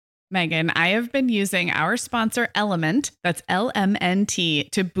Megan, I have been using our sponsor Element, that's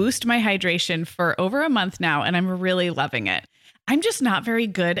LMNT, to boost my hydration for over a month now, and I'm really loving it. I'm just not very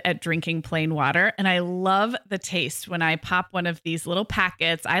good at drinking plain water, and I love the taste when I pop one of these little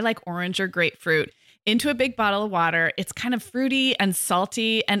packets. I like orange or grapefruit into a big bottle of water. It's kind of fruity and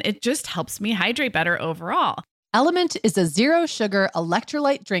salty, and it just helps me hydrate better overall. Element is a zero-sugar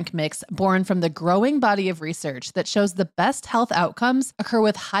electrolyte drink mix born from the growing body of research that shows the best health outcomes occur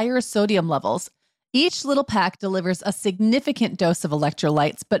with higher sodium levels. Each little pack delivers a significant dose of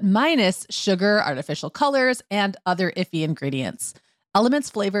electrolytes, but minus sugar, artificial colors, and other iffy ingredients. Element's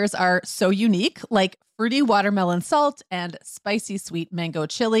flavors are so unique, like fruity watermelon salt and spicy sweet mango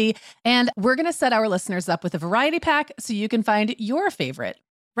chili. And we're going to set our listeners up with a variety pack so you can find your favorite.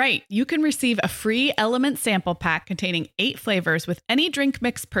 Right. You can receive a free Element sample pack containing 8 flavors with any drink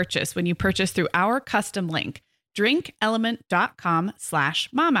mix purchase when you purchase through our custom link,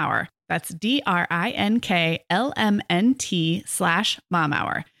 drinkelement.com/momhour. That's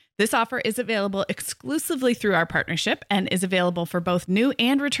DRINKLMNT/momhour. This is available exclusively through our partnership and is available for both new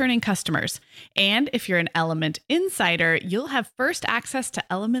and returning customers. And if you're an Element insider, you'll have first access to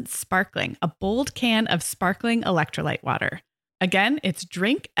Element Sparkling, a bold can of sparkling electrolyte water. Again, it's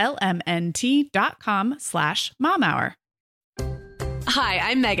drinklmnt.com/momhour. Hi,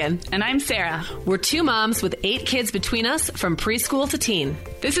 I'm Megan. And I'm Sarah. We're 2 moms with 8 kids between us from preschool to teen.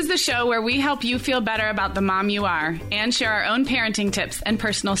 This is the show where we help you feel better about the mom you are and share our own parenting tips and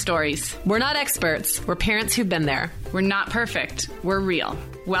personal stories. We're not experts. We're parents who've been there. We're not perfect. We're real.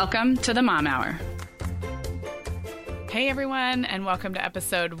 Welcome to the Mom Hour. Hey everyone, and welcome to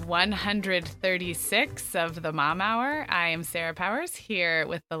episode 136 of the Mom Hour. I am Sarah Powers here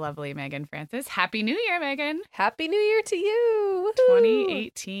with the lovely Megan Francis. Happy New Year, Megan. Happy New Year to you.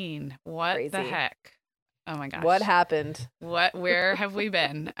 2018. What Crazy. The heck? Oh my gosh. What happened? Where have we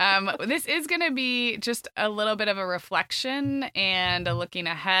been? This is going to be just a little bit of a reflection and a looking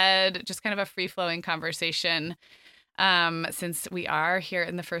ahead, just kind of a free-flowing conversation. Since we are here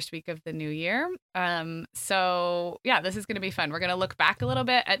in the first week of the new year. So yeah, this is going to be fun. We're going to look back a little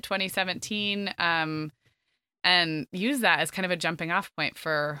bit at 2017, and use that as kind of a jumping off point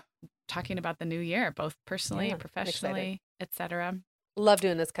for talking about the new year, both personally, professionally, etc. Love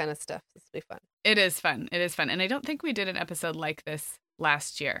doing this kind of stuff. This will be fun. It is fun. It is fun. And I don't think we did an episode like this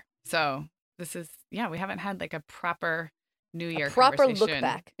last year. So this is, we haven't had like a proper new year proper look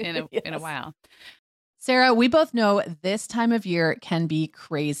back in a while. Sarah, we both know this time of year can be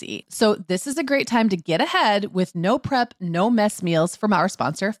crazy. So this is a great time to get ahead with no prep, no mess meals from our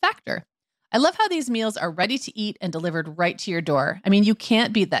sponsor, Factor. I love how these meals are ready to eat and delivered right to your door. I mean, you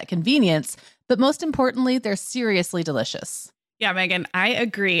can't beat that convenience, but most importantly, they're seriously delicious. Yeah, Megan, I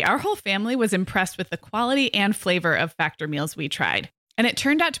agree. Our whole family was impressed with the quality and flavor of Factor meals we tried. And it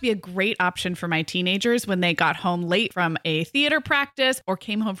turned out to be a great option for my teenagers when they got home late from a theater practice or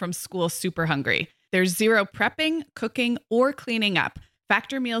came home from school super hungry. There's zero prepping, cooking, or cleaning up.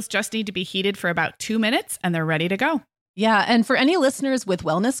 Factor meals just need to be heated for about 2 minutes and they're ready to go. Yeah, and for any listeners with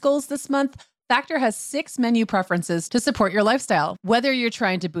wellness goals this month, Factor has 6 menu preferences to support your lifestyle. Whether you're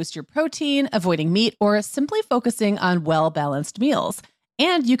trying to boost your protein, avoiding meat, or simply focusing on well-balanced meals.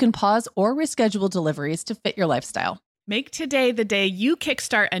 And you can pause or reschedule deliveries to fit your lifestyle. Make today the day you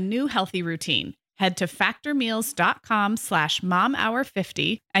kickstart a new healthy routine. Head to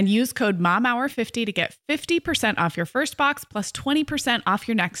factormeals.com/momhour50 and use code momhour50 to get 50% off your first box plus 20% off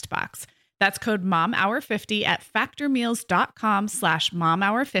your next box. That's code momhour50 at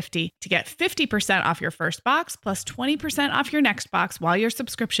factormeals.com/momhour50 to get 50% off your first box plus 20% off your next box while your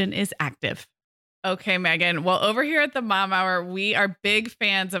subscription is active. Okay, Megan. Well, over here at the Mom Hour, we are big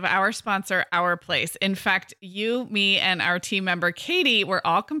fans of our sponsor, Our Place. In fact, you, me, and our team member, Katie, were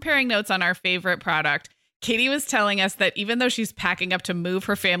all comparing notes on our favorite product. Katie was telling us that even though she's packing up to move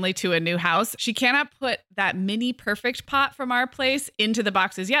her family to a new house, she cannot put that mini perfect pot from Our Place into the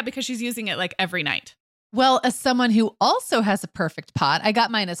boxes yet because she's using it like every night. Well, as someone who also has a perfect pot, I got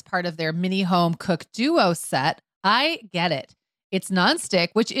mine as part of their mini home cook duo set. I get it. It's nonstick,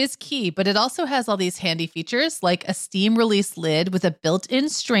 which is key, but it also has all these handy features like a steam release lid with a built-in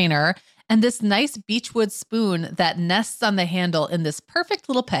strainer and this nice beechwood spoon that nests on the handle in this perfect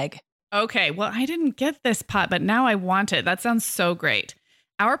little peg. Okay, well, I didn't get this pot, but now I want it. That sounds so great.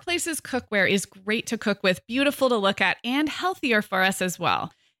 Our Place's cookware is great to cook with, beautiful to look at, and healthier for us as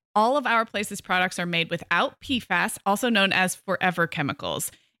well. All of Our Place's products are made without PFAS, also known as forever chemicals.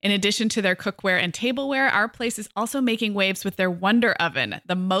 In addition to their cookware and tableware, Our Place is also making waves with their Wonder Oven,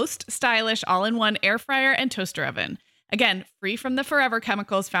 the most stylish all-in-one air fryer and toaster oven. Again, free from the forever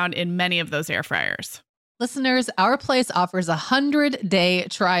chemicals found in many of those air fryers. Listeners, Our Place offers a 100-day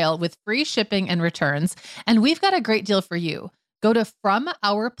trial with free shipping and returns, and we've got a great deal for you. Go to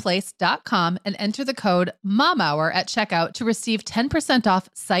FromOurPlace.com and enter the code MOMHOUR at checkout to receive 10% off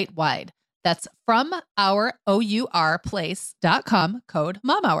site-wide. That's FromOurPlace.com, code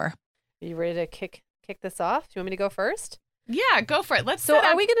MOMHOUR. Are you ready to kick this off? Do you want me to go first? Yeah, go for it. Let's. So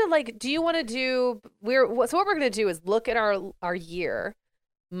are we gonna do you want to do? So what we're gonna do is look at our year,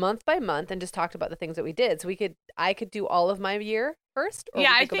 month by month, and just talk about the things that we did. So I could do all of my year first. Or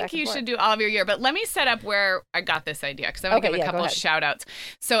yeah, I think you should do all of your year. But let me set up where I got this idea because I'm going to give a couple shout outs.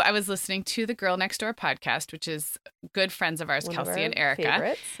 So I was listening to the Girl Next Door podcast, which is good friends of ours, Kelsey and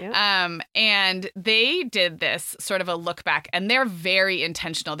Erica. Yeah. And they did this sort of a look back, and they're very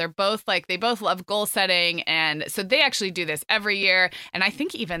intentional. They're both they both love goal setting. And so they actually do this every year. And I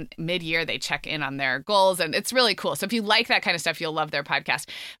think even mid-year they check in on their goals, and it's really cool. So if you like that kind of stuff, you'll love their podcast.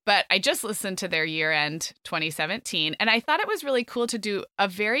 But I just listened to their year-end 2017, and I thought it was really cool to do a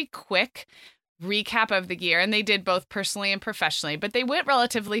very quick recap of the year. And they did both personally and professionally, but they went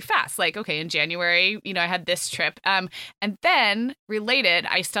relatively fast. Okay, in January, I had this trip. And then related,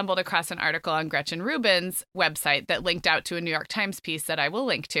 I stumbled across an article on Gretchen Rubin's website that linked out to a New York Times piece that I will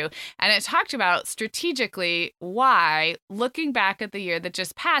link to. And it talked about strategically why looking back at the year that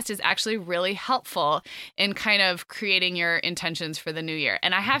just passed is actually really helpful in kind of creating your intentions for the new year.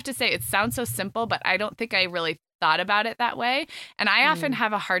 And I have to say, it sounds so simple, but I don't think I really thought about it that way. And I often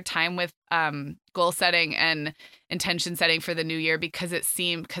have a hard time with goal setting and intention setting for the new year because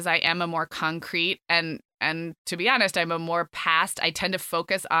I am a more concrete and to be honest, I'm a more past. I tend to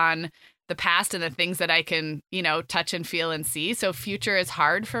focus on the past and the things that I can, touch and feel and see. So future is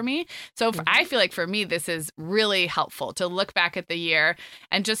hard for me. So I feel like for me, this is really helpful to look back at the year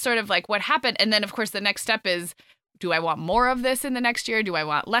and just sort of what happened. And then of course, the next step is, do I want more of this in the next year? Do I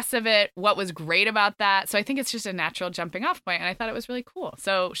want less of it? What was great about that? So I think it's just a natural jumping off point, and I thought it was really cool.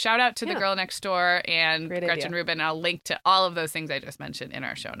 So shout out to the Girl Next Door and Gretchen Rubin. I'll link to all of those things I just mentioned in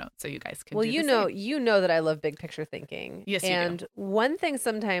our show notes, so you guys can. Well, you know that I love big picture thinking. Yes, you and do. One thing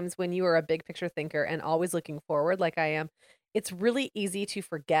sometimes when you are a big picture thinker and always looking forward, like I am, it's really easy to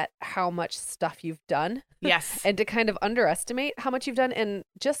forget how much stuff you've done. Yes, and to kind of underestimate how much you've done. And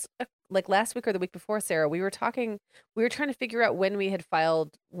just last week or the week before, Sarah, we were trying to figure out when we had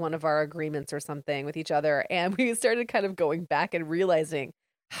filed one of our agreements or something with each other. And we started kind of going back and realizing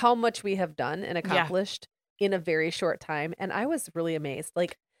how much we have done and accomplished in a very short time. And I was really amazed.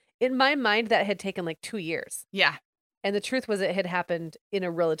 In my mind, that had taken 2 years. Yeah. And the truth was it had happened in a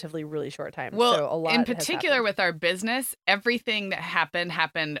relatively, really short time. Well, so a lot in particular with our business, everything that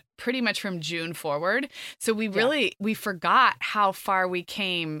happened pretty much from June forward. So we forgot how far we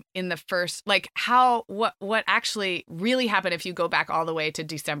came in the first, what actually really happened if you go back all the way to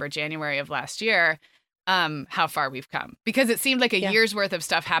December, January of last year. How far we've come, because it seemed like a year's worth of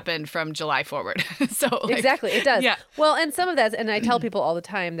stuff happened from July forward. So exactly, it does. Yeah. Well, and some of that, and I tell people all the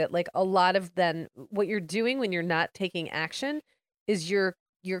time that a lot of then what you're doing when you're not taking action is you're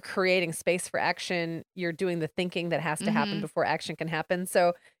creating space for action. You're doing the thinking that has to happen before action can happen.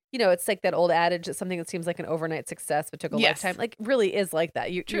 So it's like that old adage that something that seems like an overnight success but took a lifetime. Really is like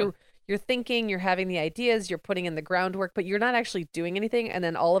that. You're thinking, you're having the ideas, you're putting in the groundwork, but you're not actually doing anything. And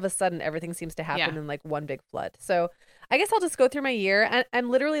then all of a sudden, everything seems to happen in one big flood. So I guess I'll just go through my year. I'm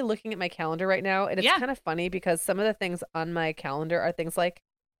literally looking at my calendar right now. And it's kind of funny because some of the things on my calendar are things like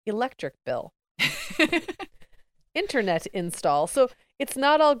electric bill, internet install. So it's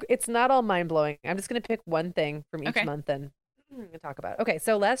not all mind blowing. I'm just going to pick one thing from each month and I'm going to talk about it. Okay.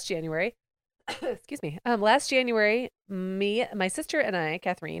 So last January, excuse me. Last January, my sister and I,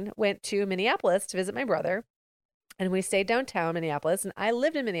 Catherine, went to Minneapolis to visit my brother, and we stayed downtown Minneapolis. And I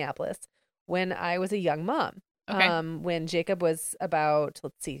lived in Minneapolis when I was a young mom. Okay. When Jacob was about,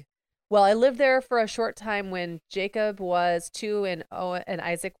 I lived there for a short time when Jacob was 2 and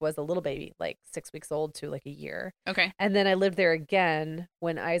Isaac was a little baby, 6 weeks old to a year. Okay. And then I lived there again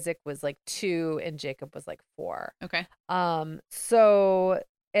when Isaac was 2 and Jacob was 4. Okay. So.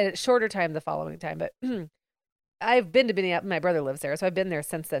 And shorter time the following time, but I've been to Minneapolis. My brother lives there, so I've been there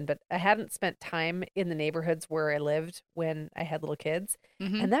since then. But I hadn't spent time in the neighborhoods where I lived when I had little kids,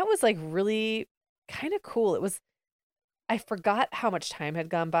 and that was really kind of cool. I forgot how much time had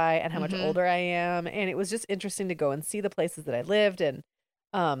gone by and how much older I am, and it was just interesting to go and see the places that I lived and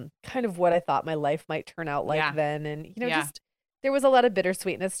kind of what I thought my life might turn out like then, and just. There was a lot of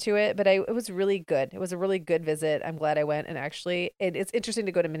bittersweetness to it, but it was really good. It was a really good visit. I'm glad I went. And actually, it's interesting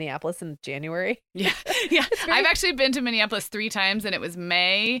to go to Minneapolis in January. Yeah. Yeah. I've actually been to Minneapolis 3 times, and it was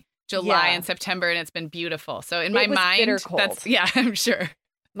May, July, and September, and it's been beautiful. So in my mind, bitter cold. I'm sure.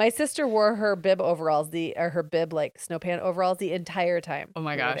 My sister wore her bib overalls, her bib like snow pant overalls the entire time. Oh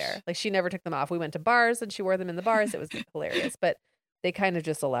my we were gosh. there. Like she never took them off. We went to bars and she wore them in the bars. It was hilarious. But they kind of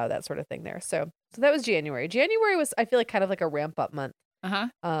just allow that sort of thing there. So that was January. January was, I feel like, kind of like a ramp up month.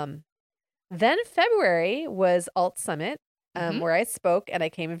 Then February was Alt Summit, where I spoke and I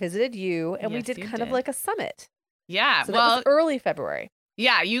came and visited you, and we Yes, did you kind of did. like a summit. Yeah. So that well, was early February.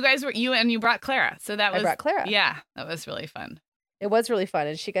 yeah, you brought Clara. So that was I brought Clara. Yeah, that was really fun. It was really fun,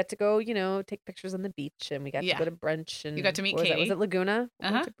 and she got to go, take pictures on the beach, and we got to go to brunch. And You got to meet what was that? Katie. Was it Laguna? We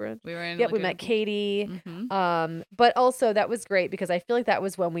went to brunch. We were in Yep, we Laguna met Beach. Katie. Mhm. But also that was great because I feel like that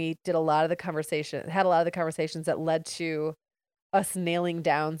was when we did a lot of the conversations that led to us nailing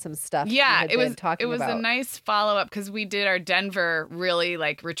down some stuff. Yeah, it was talking it was about. a nice follow up because we did our Denver really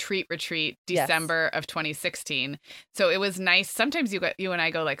like retreat Yes. December of 2016. So it was nice. Sometimes you and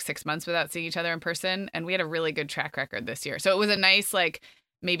I go like 6 months without seeing each other in person, and we had a really good track record this year. So it was a nice like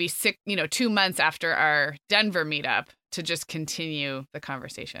maybe 2 months after our Denver meetup to just continue the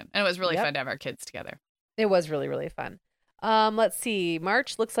conversation, and it was really fun to have our kids together. It was really, really fun. Let's see.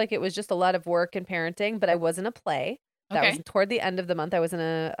 March looks like it was just a lot of work and parenting, but I was in a play. That was toward the end of the month. I was in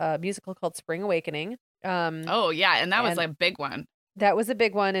a musical called Spring Awakening. Oh yeah, and that was like a big one. That was a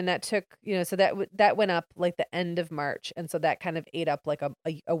big one, and that took so that went up like the end of March, and so that kind of ate up like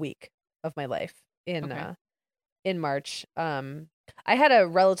a week of my life in March. I had a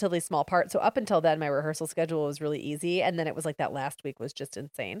relatively small part, so up until then, my rehearsal schedule was really easy, and then it was like that last week was just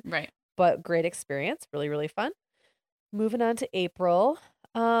insane. Right. But great experience, really, really fun. Moving on to April.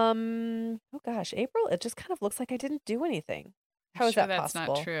 Oh gosh, April, it just kind of looks like I didn't do anything. How is that that's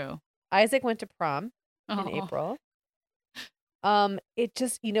possible? Not true. Isaac went to prom in April. It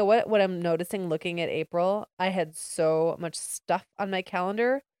just, what I'm noticing looking at April, I had so much stuff on my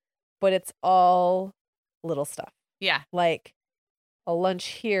calendar, but it's all little stuff. Yeah. Like a lunch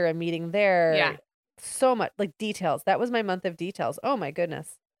here, a meeting there. Yeah. So much like details. That was my month of details. Oh my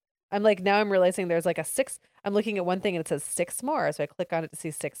goodness. I'm like, now I'm realizing there's like I'm looking at one thing and it says 6 more. So I click on it to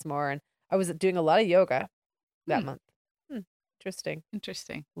see 6 more. And I was doing a lot of yoga that month. Interesting.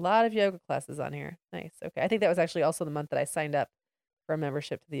 A lot of yoga classes on here. Nice. Okay. I think that was actually also the month that I signed up for a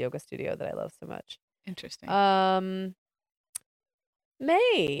membership to the yoga studio that I love so much. Interesting.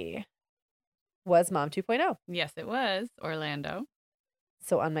 May was Mom 2.0. Yes, it was Orlando.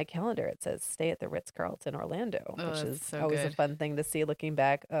 So on my calendar, it says stay at the Ritz-Carlton Orlando, which is so always good. a fun thing to see looking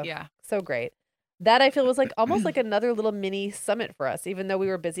back. Yeah. So great. That I feel was like almost like another little mini summit for us, even though we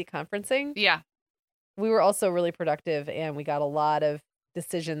were busy conferencing. Yeah. We were also really productive and we got a lot of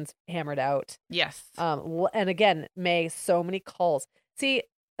decisions hammered out. Yes. And again, May, so many calls. See,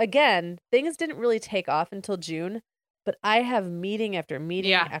 again, things didn't really take off until June, but I have meeting after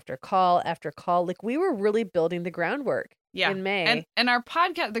meeting after call after call. Like we were really building the groundwork. In May. And our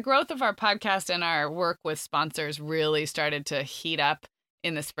podcast, the growth of our podcast and our work with sponsors really started to heat up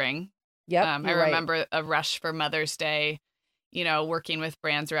in the spring. Yep. I remember a rush for Mother's Day, working with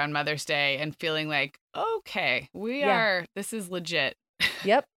brands around Mother's Day and feeling like, okay, this is legit.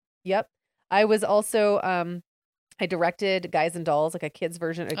 Yep. I was also, I directed Guys and Dolls, like a kid's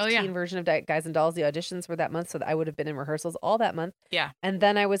version, teen version of Guys and Dolls. The auditions were that month, so that I would have been in rehearsals all that month. Yeah. And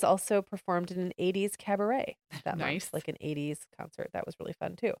then I was also performed in an 80s cabaret that Nice. month, like an 80s concert. That was really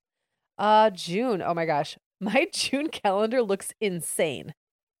fun too. June. Oh my gosh. My June calendar looks insane.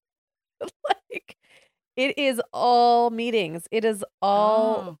 Like it is all meetings. It is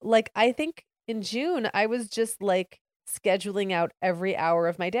all like, I think in June, I was just like scheduling out every hour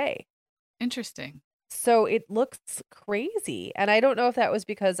of my day. Interesting. So it looks crazy. And I don't know if that was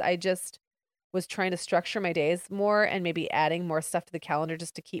because I just was trying to structure my days more and maybe adding more stuff to the calendar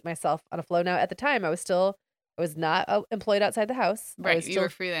just to keep myself on a flow. Now, at the time, I was not employed outside the house. I Right. was You still were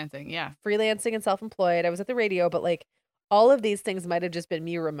freelancing. Yeah. freelancing and self-employed. I was at the radio, but like all of these things might have just been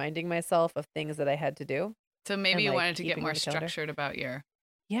me reminding myself of things that I had to do. So maybe And, you like, wanted to get keeping more the calendar. structured about your.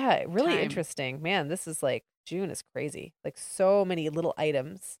 Yeah, really Time. interesting. Man, this is like June is crazy. Like so many little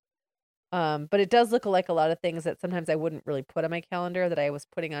items. But it does look like a lot of things that sometimes I wouldn't really put on my calendar that I was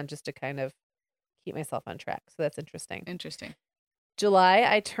putting on just to kind of keep myself on track. So that's interesting. Interesting. July,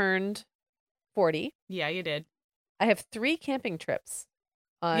 I turned 40. Yeah, you did. I have 3 camping trips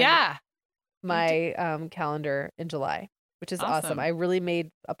on Yeah. my calendar in July, which is awesome. I really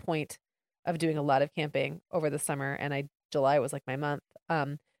made a point of doing a lot of camping over the summer, and July was like my month.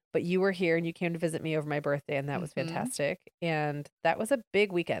 But you were here and you came to visit me over my birthday, and that was fantastic. And that was a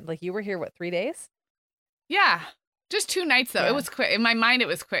big weekend. Like you were here, 3 days? Yeah. Just 2 nights though. Yeah. It was quick. In my mind, it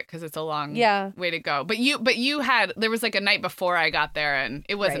was quick because it's a long way to go. But there was like a night before I got there, and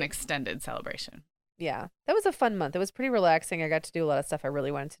it was an extended celebration. Yeah, that was a fun month. It was pretty relaxing. I got to do a lot of stuff I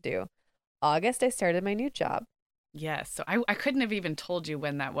really wanted to do. August, I started my new job. Yes. So I couldn't have even told you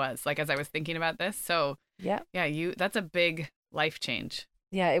when that was, like, as I was thinking about this. So Yeah. yeah, that's a big life change.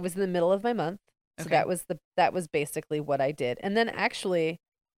 Yeah, it was in the middle of my month. So Okay. that was basically what I did. And then actually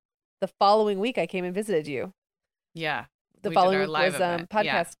the following week I came and visited you. Yeah. The We did following our week live was event.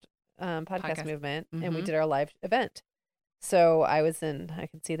 Yeah. podcast Podcast. movement, and we Mhm. did our live event. So I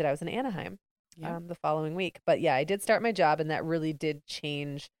can see that I was in Anaheim Yeah. the following week. But yeah, I did start my job, and that really did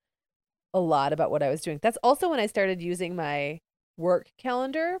change a lot about what I was doing. That's also when I started using my work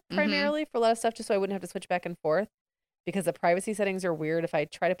calendar primarily for a lot of stuff, just so I wouldn't have to switch back and forth, because the privacy settings are weird. If I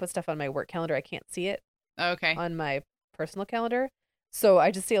try to put stuff on my work calendar, I can't see it Okay. on my personal calendar. So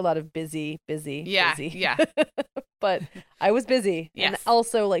I just see a lot of busy. Yeah. Yeah. But I was busy. And Yes.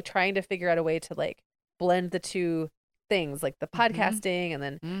 also like trying to figure out a way to like blend the two things, like the Mhm. podcasting and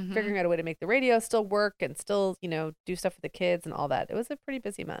then Mhm. figuring out a way to make the radio still work and still, do stuff with the kids and all that. It was a pretty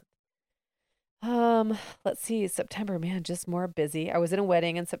busy month. Let's see, September, man, just more busy. I was in a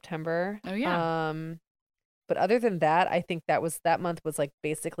wedding in September. Oh, yeah. But other than that, I think that month was like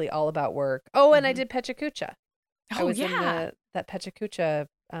basically all about work. Oh, and I Mhm. did Pechacucha. I Oh, was in yeah. that Pechacucha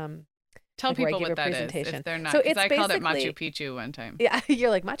Tell like where I people gave what a that is presentation. if they're not. So 'Cause it's I called it Machu basically Picchu one time. yeah, you're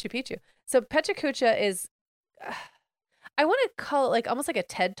like Machu Picchu. So Pechacucha is I want to call it like almost like a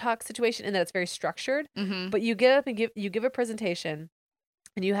TED Talk situation in that it's very structured, Mm-hmm. but you get up and give a presentation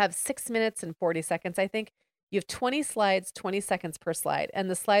and you have 6 minutes and 40 seconds, I think. You have 20 slides, 20 seconds per slide, and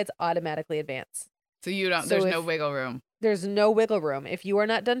the slides automatically advance. So you don't. So There's no if- wiggle room. There's no wiggle room. If you are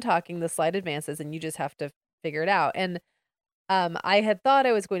not done talking, the slide advances and you just have to figure it out. And I had thought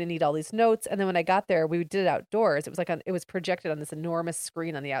I was going to need all these notes, and then when I got there, we did it outdoors. It was projected on this enormous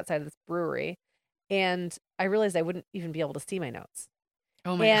screen on the outside of this brewery, and I realized I wouldn't even be able to see my notes.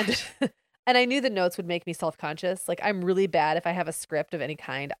 Oh my And gosh. and I knew the notes would make me self-conscious. Like I'm really bad if I have a script of any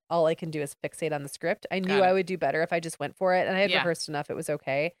kind. All I can do is fixate on the script. I knew Got I it. would do better if I just went for it, and I had Yeah. rehearsed enough. It was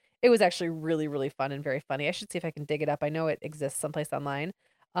okay. It was actually really, really fun and very funny. I should see if I can dig it up. I know it exists someplace online.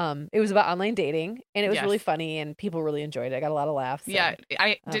 It was about online dating, and it was really Yes. funny, and people really enjoyed it. I got a lot of laughs. Yeah.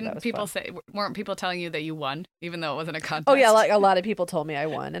 and, that Didn't was people fun. say, weren't people telling you that you won, even though it wasn't a contest? Oh yeah, like a lot of people told me I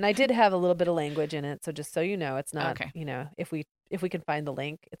won, and I did have a little bit of language in it. So just so you know, it's not. Okay. If we can find the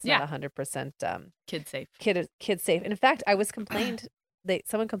link, it's Yeah. not 100% Kid safe. kid safe. And in fact, I was complained.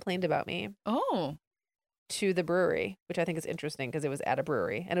 Someone complained about me Oh. to the brewery, which I think is interesting because it was at a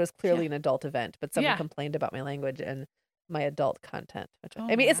brewery and it was clearly an adult event. But someone Yeah. complained about my language and my adult content. Which Oh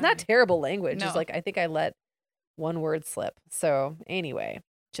I mean, it's not my. terrible language. No. It's like I think I let one word slip. So anyway,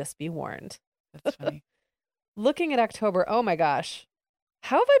 just be warned. That's funny. Looking at October, oh my gosh,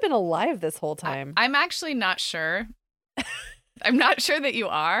 how have I been alive this whole time? I'm actually not sure. I'm not sure that you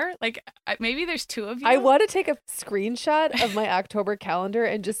are. Like, maybe there's two of you. I want to take a screenshot of my October calendar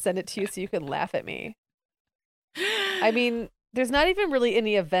and just send it to you so you could laugh at me. I mean, there's not even really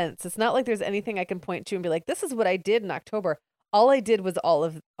any events. It's not like there's anything I can point to and be like, this is what I did in October. All I did was all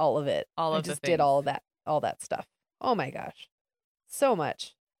of it. All I of the just did all that stuff. Oh my gosh. So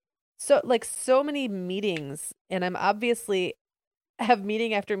much. So many meetings, and I'm obviously have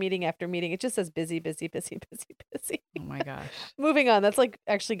meeting after meeting after meeting. It just says busy, busy, busy, busy, busy. Oh my gosh. Moving on. That's like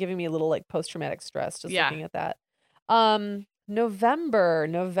actually giving me a little like post-traumatic stress just Yeah. looking at that.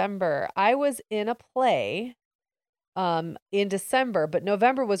 November. I was in a play in December, but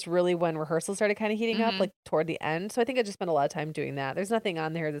November was really when rehearsals started kind of heating up, Mhm. like toward the end. So I think I just spent a lot of time doing that. There's nothing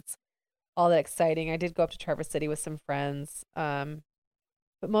on there that's all that exciting. I did go up to Traverse City with some friends.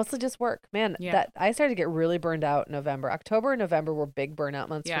 But mostly just work. Man, Yeah. that I started to get really burned out in November. October and November were big burnout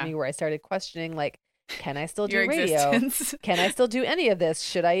months Yeah. for me where I started questioning like, can I still do Your radio? existence. Can I still do any of this?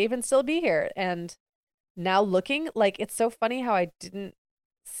 Should I even still be here? And now looking, like it's so funny how I didn't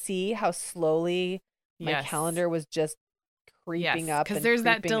see how slowly my Yes. calendar was just creeping up. Because and there's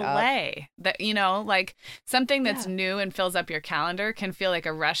that creeping up. delay that, like something that's Yeah. new and fills up your calendar can feel like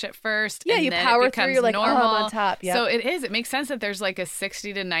a rush at first. Yeah, and you then power it through. becomes You're like, normal. oh, I'm on top. Yeah. So it makes sense that there's like a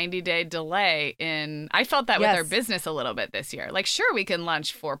 60 to 90 day delay I felt that with our Yes. business a little bit this year. Like, sure, we can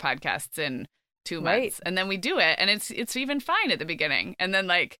launch 4 podcasts in 2 Right. months and then we do it and it's even fine at the beginning. And then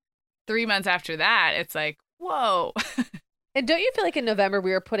like 3 months after that, it's like, whoa. And don't you feel like in November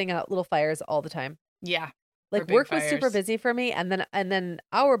we were putting out little fires all the time? Yeah. Like big work was super fires. busy for me, and then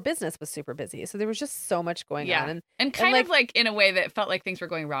our business was super busy. So there was just so much going Yeah. on. And kind like- of like in a way that felt like things were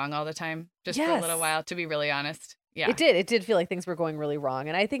going wrong all the time, just for a little Yes. while, to be really honest. Yeah. It did feel like things were going really wrong.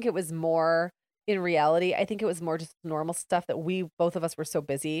 And I think it was more in reality, I think it was more just normal stuff that both of us were so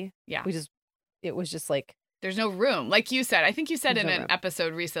busy. Yeah. It was just like there's no room. Like you said, I think you said There's in no an room.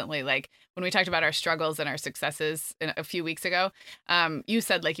 episode recently, like when we talked about our struggles and our successes a few weeks ago, you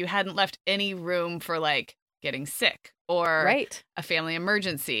said like you hadn't left any room for like getting sick or Right. a family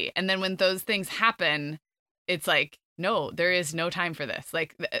emergency. And then when those things happen, it's like, no, there is no time for this.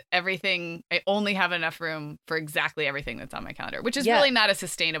 Like everything, I only have enough room for exactly everything that's on my calendar, which is Yeah. really not a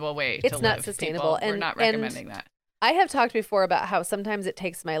sustainable way to live. It's not sustainable. People, we're not recommending that. I have talked before about how sometimes it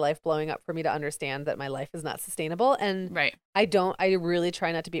takes my life blowing up for me to understand that my life is not sustainable. And Right. I really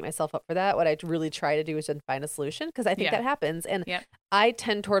try not to beat myself up for that. What I really try to do is just find a solution because I think Yeah. that happens. And Yep. I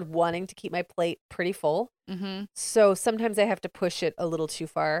tend toward wanting to keep my plate pretty full. Mm-hmm. So sometimes I have to push it a little too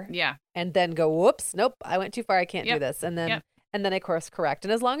far Yeah. and then go, whoops, nope, I went too far. I can't do Yep. this. And then, Yep. I course correct.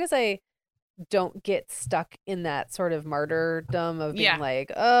 And as long as I don't get stuck in that sort of martyrdom of being Yeah.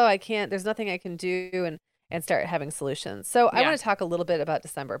 like, oh, I can't, there's nothing I can do. And start having solutions. So I Yeah. want to talk a little bit about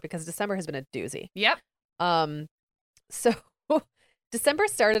December because December has been a doozy. Yep. So December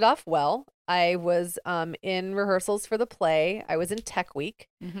started off well. I was in rehearsals for the play. I was in Tech Week.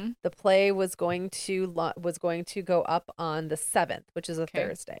 Mm-hmm. The play was going to go up on the 7th, which is a Okay.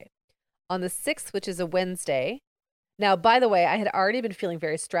 Thursday. On the 6th, which is a Wednesday. Now, by the way, I had already been feeling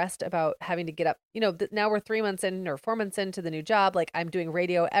very stressed about having to get up. You know, now we're 3 months in or 4 months into the new job. Like I'm doing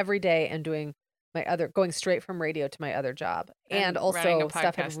radio every day and doing going straight from radio to my other job. And running also a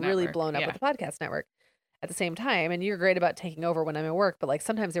stuff had podcast really network. blown up Yeah. with the podcast network at the same time. And you're great about taking over when I'm at work, but like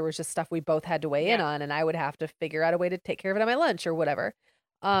sometimes there was just stuff we both had to weigh in Yeah. on and I would have to figure out a way to take care of it on my lunch or whatever.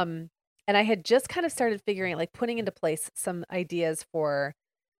 And I had just kind of started figuring, like putting into place some ideas for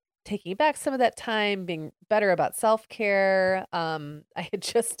taking back some of that time, being better about self-care. I had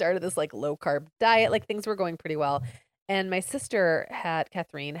just started this like low carb diet, like things were going pretty well. And my sister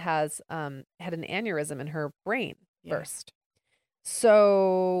Catherine has had an aneurysm in her brain Yeah. burst.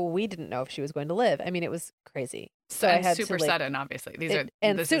 So we didn't know if she was going to live. I mean, it was crazy. So I And had super to like, sudden, obviously. These are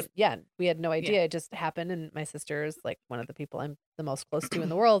yeah, we had no idea. It just happened. And my sister is like one of the people I'm the most close to in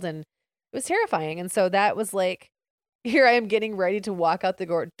the world. And it was terrifying. And so that was like, here I am getting ready to walk out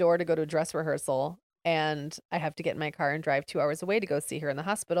the door to go to a dress rehearsal. And I have to get in my car and drive 2 hours away to go see her in the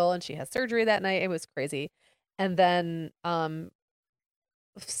hospital. And she has surgery that night. It was crazy. And then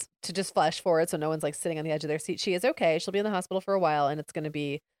to just flash forward so no one's like sitting on the edge of their seat, she is okay. She'll be in the hospital for a while and it's going to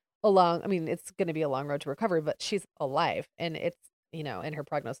be it's going to be a long road to recovery, but she's alive and it's, and her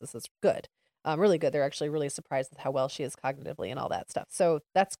prognosis is good. Really good. They're actually really surprised with how well she is cognitively and all that stuff. So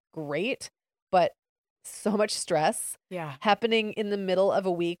that's great, but so much stress Yeah. happening in the middle of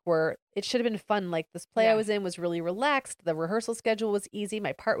a week where it should have been fun. Like this play I Yeah. was in was really relaxed. The rehearsal schedule was easy.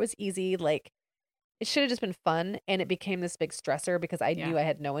 My part was easy. Like it should have just been fun. And it became this big stressor because I knew I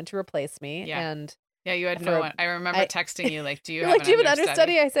had no one to replace me. Yeah. And Yeah, you had for- no one. I remember I- texting you like, "Do you you're have like, do you have an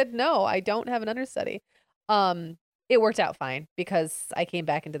understudy?" understudy? I said, no, I don't have an understudy. It worked out fine because I came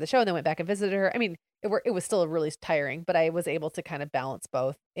back into the show and then went back and visited her. I mean, it was still really tiring, but I was able to kind of balance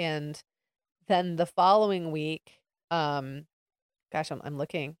both. And then the following week, I'm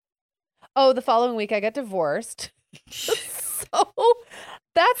looking. Oh, the following week I got divorced. So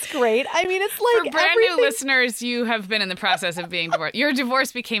that's great. I mean, it's like For brand new everything- listeners, you have been in the process of being divorced. Your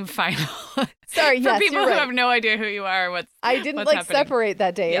divorce became final. Sorry, For yes, people you're who right. have no idea who you are, I didn't what's like happening. separate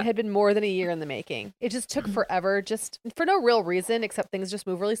that day. Yeah. It had been more than a year in the making. It just took forever, just for no real reason, except things just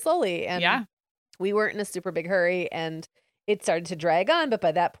move really slowly. And Yeah. we weren't in a super big hurry and it started to drag on. But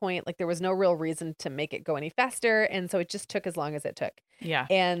by that point, like there was no real reason to make it go any faster. And so it just took as long as it took. Yeah.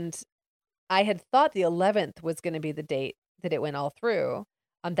 And I had thought the 11th was going to be the date that it went all through.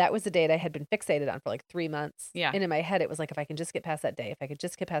 That was the date I had been fixated on for like 3 months. Yeah. And in my head, it was like, if I can just get past that day, if I could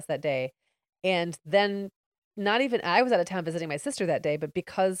just get past that day. And then I was out of town visiting my sister that day, but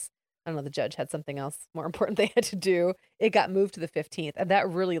because, I don't know, the judge had something else more important they had to do, it got moved to the 15th. And that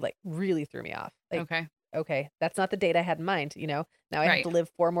really threw me off. Like, Okay. that's not the date I had in mind, Now I have Right. to live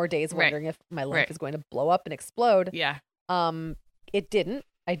 4 more days Right. wondering if my life Right. is going to blow up and explode. Yeah. It didn't.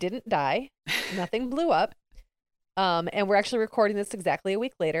 I didn't die. Nothing blew up. And we're actually recording this exactly a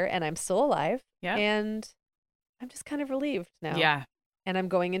week later, and I'm still alive. Yeah. And I'm just kind of relieved now. Yeah. And I'm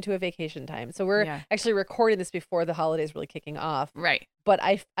going into a vacation time. So we're Yeah. actually recording this before the holidays really kicking off. Right. But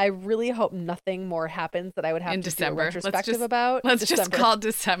I really hope nothing more happens that I would have In to December. do a Let's retrospective just- about. Let's just December. call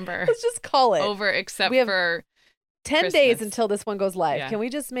December Let's just call it. over, except We have for 10 days Christmas. until this one goes live. Yeah. Can we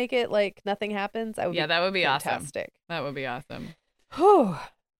just make it like nothing happens? that would be awesome. fantastic. That would be awesome. Whew.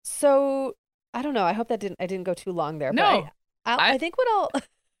 So I don't know. I hope I didn't go too long there. No. But I think what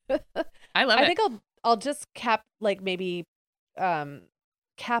I'll I love I it. think I'll just cap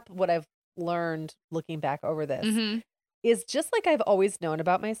cap what I've learned looking back over this Mhm. is just like I've always known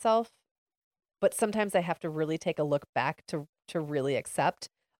about myself. but sometimes I have to really take a look back to really accept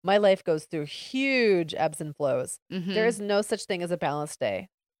my life goes through huge ebbs and flows. Mhm. There is no such thing as a balanced day.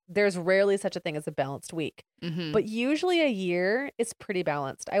 There's rarely such a thing as a balanced week. Mhm. But usually a year is pretty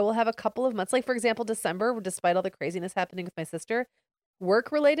balanced. I will have a couple of months, like for example, December, despite all the craziness happening with my sister,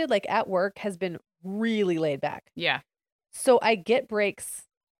 work related, like at work, has been really laid back. Yeah. So I get breaks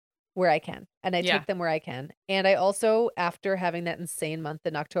where I can, and I Yeah. take them where I can. And I also, after having that insane month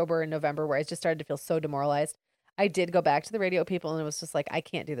in October and November where I just started to feel so demoralized, I did go back to the radio people and it was just like, I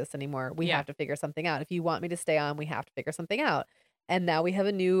can't do this anymore. We Yeah. have to figure something out. If you want me to stay on, we have to figure something out. And now we have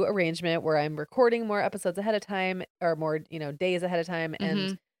a new arrangement where I'm recording more episodes ahead of time or more, days ahead of time and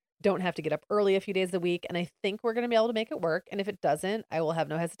Mhm. don't have to get up early a few days a week. And I think we're going to be able to make it work. And if it doesn't, I will have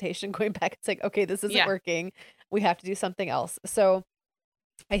no hesitation going back and saying, okay, this isn't Yeah. working. We have to do something else. So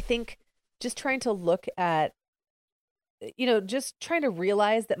I think just trying to look at, just trying to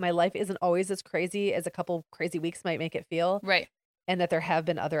realize that my life isn't always as crazy as a couple crazy weeks might make it feel, Right. and that there have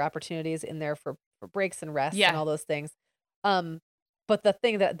been other opportunities in there for breaks and rest Yeah. and all those things. But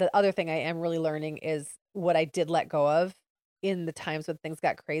the other thing I am really learning is what I did let go of in the times when things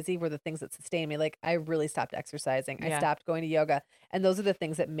got crazy were the things that sustained me. Like I really stopped exercising. I Yeah. stopped going to yoga. And those are the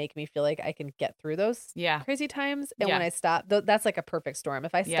things that make me feel like I can get through those Yeah. crazy times. And Yeah. when I stop, that's like a perfect storm.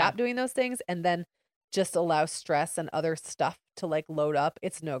 If I Yeah. stop doing those things and then just allow stress and other stuff to like load up,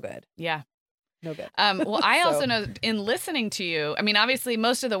 it's no good. Yeah. No good. Well, I also So- know in listening to you, I mean, obviously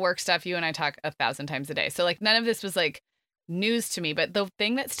most of the work stuff you and I talk 1,000 times a day. So like none of this was like news to me, but the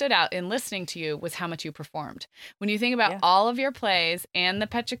thing that stood out in listening to you was how much you performed. When you think about Yeah. all of your plays and the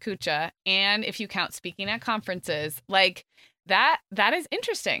PechaKucha, and if you count speaking at conferences, like that is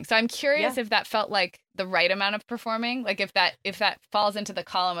interesting. So I'm curious if that felt like the right amount of performing, like if that falls into the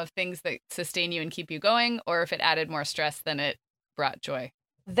column of things that sustain you and keep you going, or if it added more stress than it brought joy.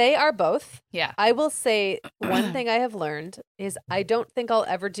 They are both. Yeah. I will say one thing I have learned is I don't think I'll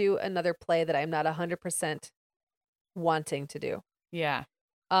ever do another play that I'm not 100% wanting to do. Yeah.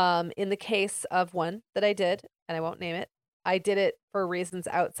 In the case of one that I did, and I won't name it, I did it for reasons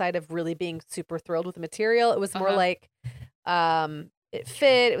outside of really being super thrilled with the material. It was more Uh-huh. like it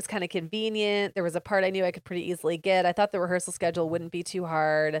fit, it was kind of convenient. There was a part I knew I could pretty easily get. I thought the rehearsal schedule wouldn't be too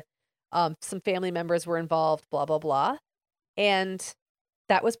hard. Some family members were involved, blah, blah, blah. And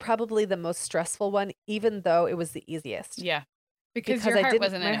that was probably the most stressful one, even though it was the easiest. Yeah. Because your heart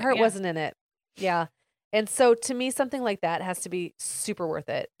wasn't in it. My heart Yeah. wasn't in it. Yeah. And so to me, something like that has to be super worth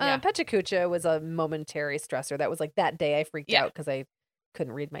it. Yeah. PechaKucha was a momentary stressor. That was like that day I freaked Yeah. out because I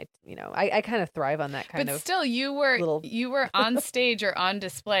couldn't read my, I kind of thrive on that kind But of. still, you were little- on stage or on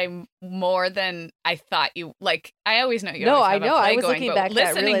display more than I thought you. Like I always know you. No, always I have a know. play I was going, looking but back at that,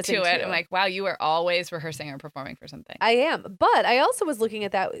 listening realizing to it. too. I'm like, wow, you are always rehearsing or performing for something. I am. But I also was looking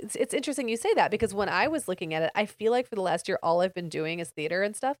at that. It's interesting you say that because when I was looking at it, I feel like for the last year, all I've been doing is theater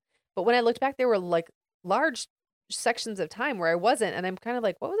and stuff. But when I looked back, there were like large sections of time where I wasn't. And I'm kind of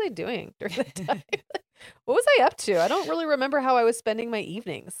like, what was I doing during that time? What was I up to? I don't really remember how I was spending my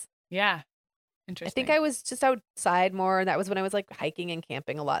evenings. Yeah, I interesting. think I was just outside more. And that was when I was like hiking and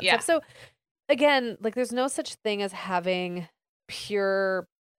camping a lot. And Yeah. stuff. So again, like there's no such thing as having pure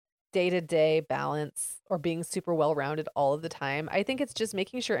day-to-day balance or being super well-rounded all of the time. I think it's just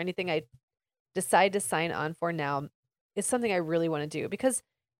making sure anything I decide to sign on for now is something I really want to do. Because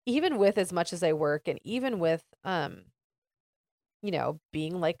even with as much as I work and even with,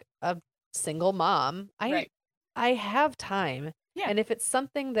 being like a single mom, Right. I have time. Yeah. And if it's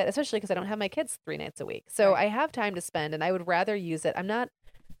something that, especially because I don't have my kids 3 nights a week, so Right. I have time to spend and I would rather use it. I'm not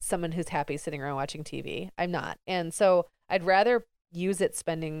someone who's happy sitting around watching TV. I'm not. And so I'd rather use it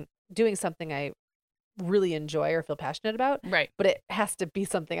doing something I really enjoy or feel passionate about, Right. but it has to be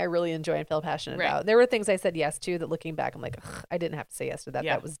something I really enjoy and feel passionate Right. about. There were things I said yes to that looking back, I'm like, ugh, I didn't have to say yes to that.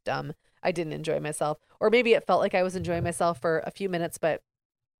 Yeah. That was dumb. I didn't enjoy myself. Or maybe it felt like I was enjoying myself for a few minutes, but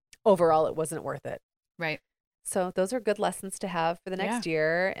overall it wasn't worth it. Right. So those are good lessons to have for the next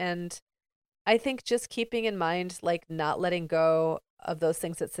year. And I think just keeping in mind, like not letting go of those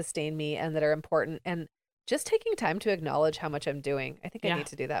things that sustain me and that are important and just taking time to acknowledge how much I'm doing. I think I Yeah. need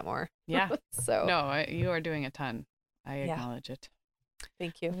to do that more. Yeah. So No, you are doing a ton. I Yeah. acknowledge it.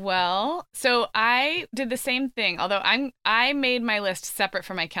 thank you. Well, so I did the same thing, although I made my list separate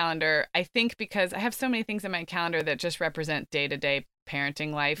from my calendar. I think because I have so many things in my calendar that just represent day-to-day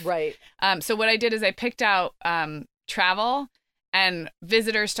parenting life. Right. So what I did is I picked out travel and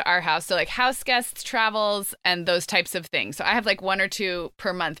visitors to our house. So like house guests, travels, and those types of things. So I have like 1 or 2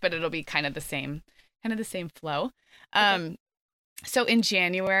 per month, but it'll be kind of the same flow. So in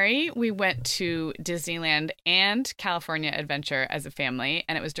January, we went to Disneyland and California Adventure as a family,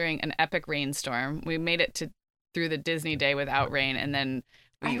 and it was during an epic rainstorm. We made it through the Disney day without rain, and then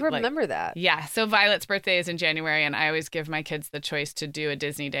I remember that. Yeah. So Violet's birthday is in January, and I always give my kids the choice to do a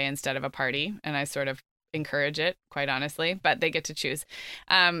Disney day instead of a party, and I sort of encourage it, quite honestly, but they get to choose.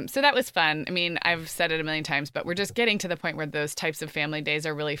 So that was fun. I mean, I've said it a million times, but we're just getting to the point where those types of family days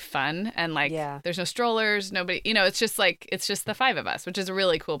are really fun, and like there's no strollers, nobody, it's just the five of us, which is a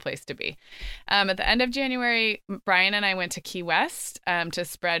really cool place to be. At the end of January, Brian and I went to Key West to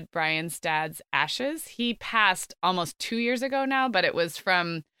spread Brian's dad's ashes. He passed almost 2 years ago now, but it was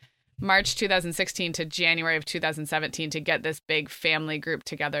from March 2016 to January of 2017 to get this big family group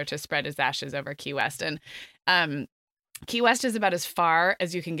together to spread his ashes over Key West. And Key West is about as far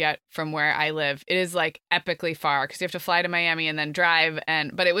as you can get from where I live. It is like epically far because you have to fly to Miami and then drive.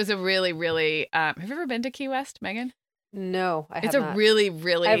 But it was a really, really, have you ever been to Key West, Megan? No, I have not. It's a really,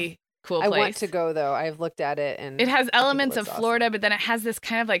 really cool place. I want to go though. I've looked at it and it has elements of awesome. Florida, but then it has this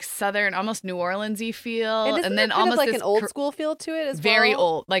kind of like southern, almost New Orleans-y feel, and then kind almost of like an old school feel to it as very well.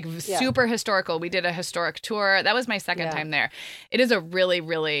 Old, like super historical. We did a historic tour. That was my second time there. It is a really,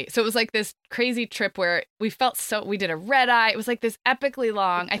 really, so it was like this crazy trip where we did a red eye. It was like this epically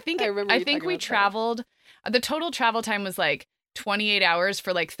long. I think we traveled. The total travel time was like 28 hours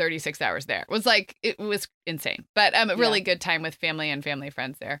for like 36 hours there. It was insane, but a really good time with family and family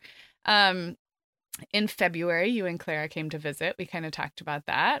friends there. In February, you and Clara came to visit. We kind of talked about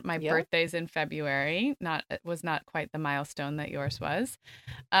that. My birthday's in February. It was not quite the milestone that yours was.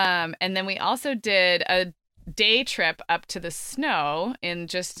 And then we also did a day trip up to the snow in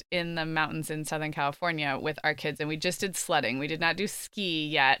the mountains in Southern California with our kids. And we just did sledding. We did not do ski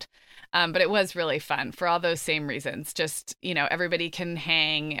yet. But it was really fun for all those same reasons. Just, everybody can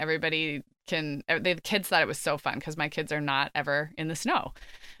hang. The kids thought it was so fun because my kids are not ever in the snow.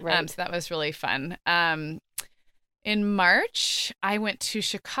 Right. So that was really fun. In March, I went to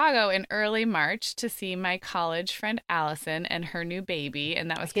Chicago in early March to see my college friend Allison and her new baby, and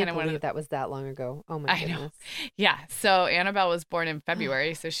that was kind of that was that long ago. Oh my goodness! I know. Yeah. So Annabelle was born in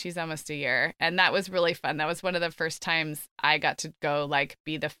February, so she's almost a year, and that was really fun. That was one of the first times I got to go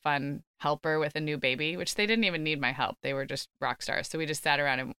be the fun helper with a new baby, which they didn't even need my help. They were just rock stars. So we just sat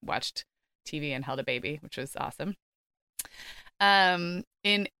around and watched TV and held a baby, which was awesome.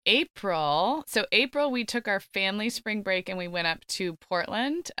 In April, we took our family spring break and we went up to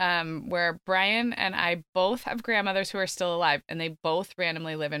Portland, where Brian and I both have grandmothers who are still alive, and they both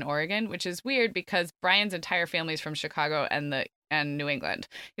randomly live in Oregon, which is weird because Brian's entire family is from Chicago and New England.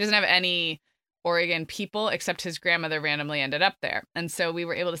 He doesn't have any Oregon people except his grandmother randomly ended up there. And so we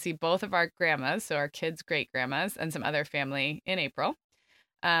were able to see both of our grandmas, so our kids' great grandmas, and some other family in April.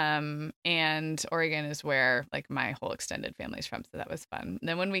 And Oregon is where my whole extended family's from. So that was fun. And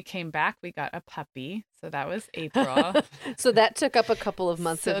then when we came back, we got a puppy. So that was April. So that took up a couple of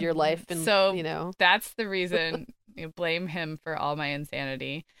months of your life. And that's the reason you blame him for all my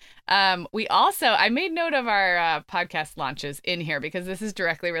insanity. I made note of our podcast launches in here because this is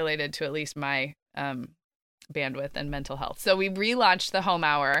directly related to at least my, bandwidth and mental health. So we relaunched the Home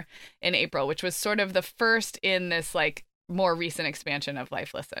Hour in April, which was sort of the first in this more recent expansion of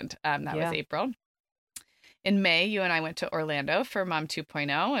Life Listened. That was April. In May, you and I went to Orlando for Mom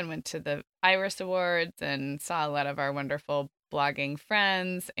 2.0 and went to the Iris Awards and saw a lot of our wonderful blogging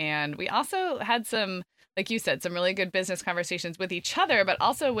friends. And we also had some, like you said, some really good business conversations with each other, but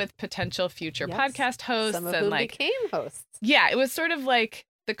also with potential future podcast hosts. Some of whom became hosts. Yeah, it was sort of like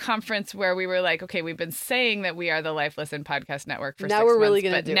the conference where we were okay, we've been saying that we are the Life Listen podcast network for 6 months, really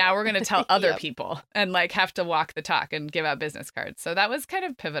gonna but now we're going to tell other people and have to walk the talk and give out business cards. So that was kind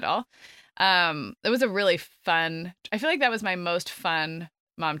of pivotal. It was a really fun, I feel like that was my most fun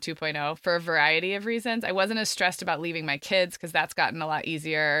Mom 2.0 for a variety of reasons. I wasn't as stressed about leaving my kids because that's gotten a lot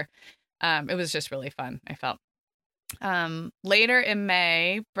easier. It was just really fun, I felt. Later in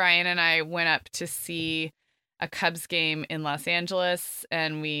May, Brian and I went up to see a Cubs game in Los Angeles,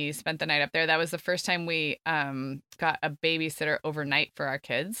 and we spent the night up there. That was the first time we got a babysitter overnight for our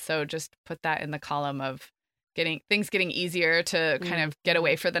kids. So just put that in the column of getting easier to kind of get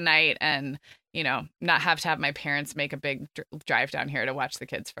away for the night and, not have to have my parents make a big drive down here to watch the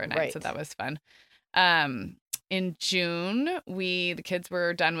kids for a night. Right. So that was fun. In June, the kids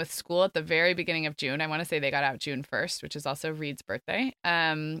were done with school at the very beginning of June. I want to say they got out June 1st, which is also Reed's birthday.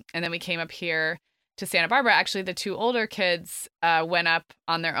 And then we came up here to Santa Barbara. Actually, the two older kids went up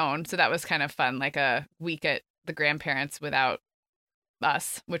on their own. So that was kind of fun, like a week at the grandparents without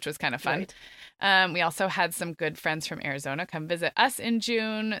us, which was kind of fun. Right. We also had some good friends from Arizona come visit us in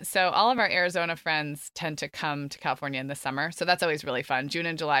June. So all of our Arizona friends tend to come to California in the summer. So that's always really fun. June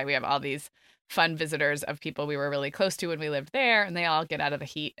and July, we have all these fun visitors of people we were really close to when we lived there, and they all get out of the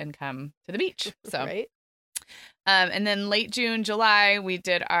heat and come to the beach. So, Right. And then late June, July, we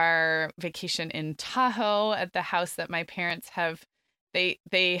did our vacation in Tahoe at the house that my parents have.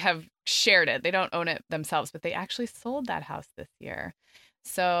 They have shared it. They don't own it themselves, but they actually sold that house this year.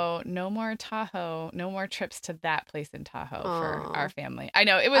 So no more Tahoe, no more trips to that place in Tahoe for Aw. our family. I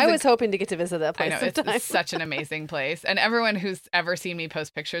know I was hoping to get to visit that I place know sometime. it's such an amazing place, and everyone who's ever seen me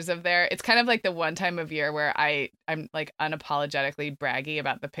post pictures of there, it's kind of like the one time of year where I'm like unapologetically braggy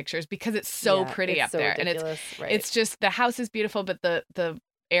about the pictures because it's so Yeah, pretty it's up so there, ridiculous, and right. it's just the house is beautiful, but the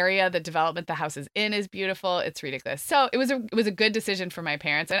area, the development the house is in is beautiful. It's ridiculous. So it was a good decision for my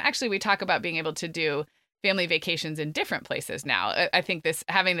parents, and actually we talk about being able to do family vacations in different places now. I think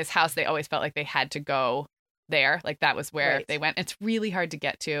having this house, they always felt like they had to go there. Like that was where Right. they went. It's really hard to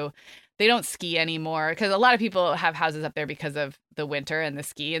get to. They don't ski anymore because a lot of people have houses up there because of the winter and the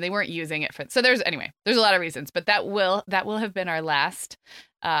ski, and they weren't using it for. So there's a lot of reasons, but that will have been our last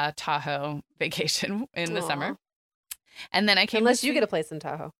Tahoe vacation in the Aw. summer. And then I came Unless to you see- get a place in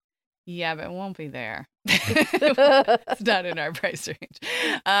Tahoe. yeah, but it won't be there. It's not in our price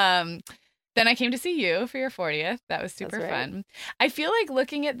range. Then I came to see you for your 40th. That was super That's right. fun. I feel like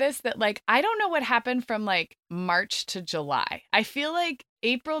looking at this that like I don't know what happened from like March to July. I feel like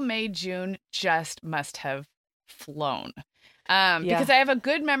April, May, June just must have flown. Because I have a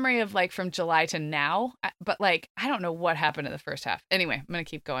good memory of like from July to now, but like I don't know what happened in the first half. Anyway, I'm gonna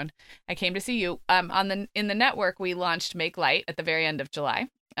keep going. I came to see you. In the network, we launched Make Light at the very end of July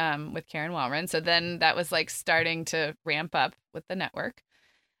with Karen Walren. So then that was like starting to ramp up with the network.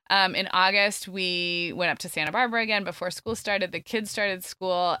 In August, we went up to Santa Barbara again before school started. The kids started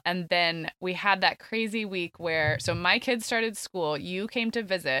school. And then we had that crazy week so my kids started school. You came to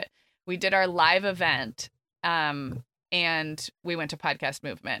visit. We did our live event. And we went to Podcast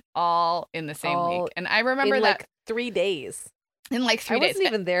Movement all in the same All week. And I remember in that like 3 days. in like 3 I days. wasn't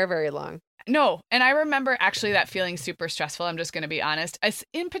even there very long. No. And I remember actually that feeling super stressful. I'm just going to be honest.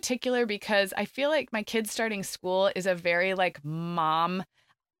 In particular, because I feel like my kids starting school is a very like mom.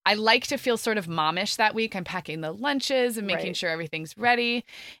 I like to feel sort of momish that week. I'm packing the lunches and making Right. sure everything's ready.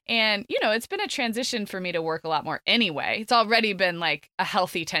 And, it's been a transition for me to work a lot more anyway. It's already been like a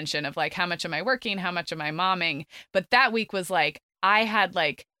healthy tension of like, how much am I working? How much am I momming? But that week was like, I had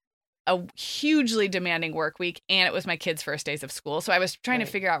like a hugely demanding work week and it was my kids' first days of school. So I was trying to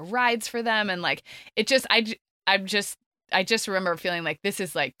Right. figure out rides for them. And like, it just, I just remember feeling like this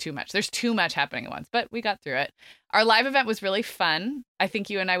is like too much. There's too much happening at once, but we got through it. Our live event was really fun. I think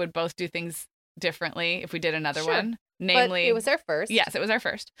you and I would both do things differently if we did another Sure. one. But Namely, it was our first. yes, it was our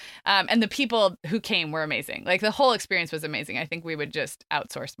first. And the people who came were amazing. Like the whole experience was amazing. I think we would just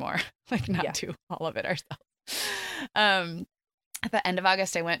outsource more, like not Yeah. do all of it ourselves. At the end of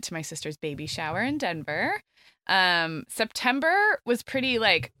August, I went to my sister's baby shower in Denver. September was pretty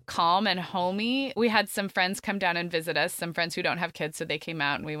like calm and homey. We had some friends come down and visit us, some friends who don't have kids. So they came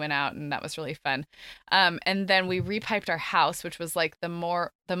out and we went out and that was really fun. And then we repiped our house, which was like the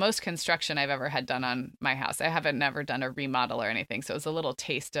most construction I've ever had done on my house. I haven't never done a remodel or anything. So it was a little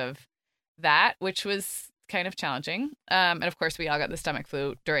taste of that, which was kind of challenging. And of course we all got the stomach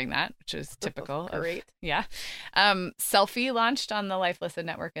flu during that, which is typical. Great. Yeah. Selfie launched on the Life Listen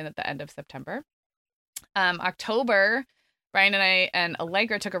Network at the end of September. October, Brian and I and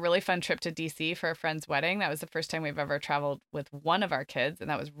Allegra took a really fun trip to DC for a friend's wedding. That was the first time we've ever traveled with one of our kids, and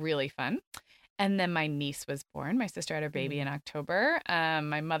that was really fun. And then my niece was born. My sister had her baby in October.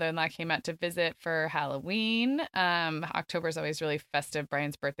 My mother-in-law came out to visit for Halloween. October is always really festive.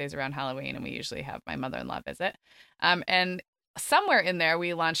 Brian's birthday's around Halloween, and we usually have my mother-in-law visit. And somewhere in there,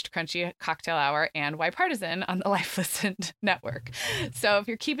 we launched Crunchy Cocktail Hour and Why Partisan on the Life Listened network. So if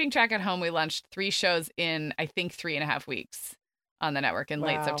you're keeping track at home, we launched 3 shows in, I think, 3.5 weeks on the network in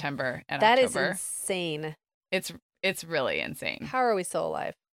late Wow. September and That is October. insane. It's really insane. How are we still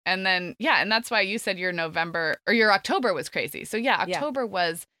alive? And then, yeah, and that's why you said your your October was crazy. So yeah, Yeah. October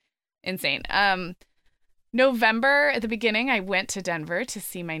was insane. November at the beginning, I went to Denver to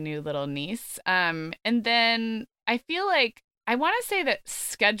see my new little niece. And then I feel like I want to say that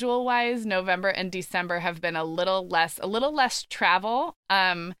schedule wise, November and December have been a little less travel,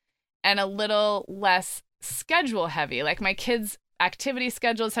 and a little less schedule heavy. Like my kids' activity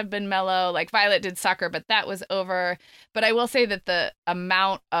schedules have been mellow. Like Violet did soccer, but that was over. But I will say that the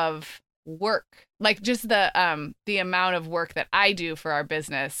amount of work, like just the amount of work that I do for our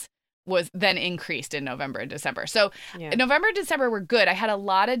business was then increased in November and December. So Yeah. November and December were good. I had a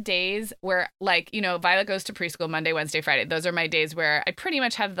lot of days where, like, Violet goes to preschool Monday, Wednesday, Friday. Those are my days where I pretty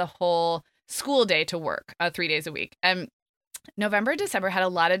much have the whole school day to work 3 days a week. And November and December had a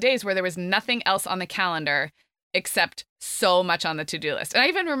lot of days where there was nothing else on the calendar except so much on the to-do list. And I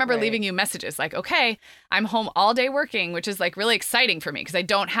even remember leaving you messages like, okay, I'm home all day working, which is like really exciting for me because I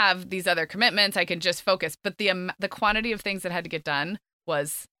don't have these other commitments. I can just focus. But the quantity of things that had to get done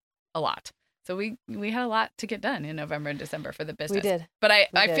was a lot. So we had a lot to get done in November and December for the business. We did. But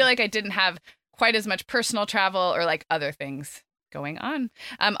I feel like I didn't have quite as much personal travel or like other things going on.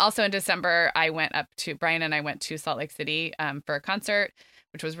 Also in December, Brian and I went to Salt Lake City for a concert,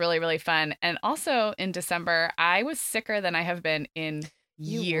 which was really, really fun. And also in December, I was sicker than I have been in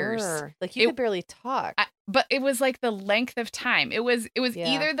years. Like you could barely talk. But it was like the length of time. It was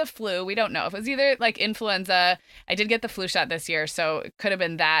either the flu. We don't know. It was either like influenza. I did get the flu shot this year, so it could have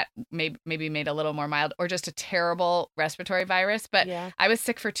been that maybe made a little more mild, or just a terrible respiratory virus. But I was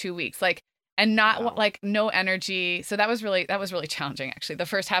sick for 2 weeks, and not like no energy. So that was really challenging. Actually, the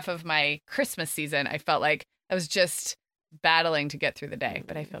first half of my Christmas season, I felt like I was just battling to get through the day.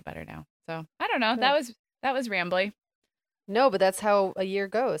 But I feel better now. So I don't know. Good. That was rambly. No, but that's how a year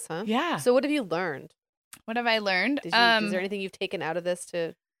goes, huh? Yeah. So what have you learned? What have I learned? Is there anything you've taken out of this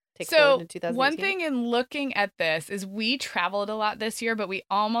to take forward in 2018? One thing in looking at this is we traveled a lot this year, but we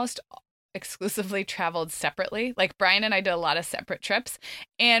almost exclusively traveled separately. Like Brian and I did a lot of separate trips,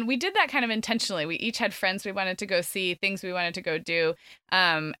 and we did that kind of intentionally. We each had friends we wanted to go see, things we wanted to go do.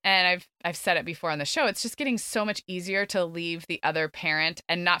 And I've said it before on the show. It's just getting so much easier to leave the other parent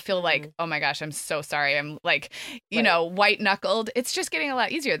and not feel like, oh my gosh, I'm so sorry. I'm like, white knuckled. It's just getting a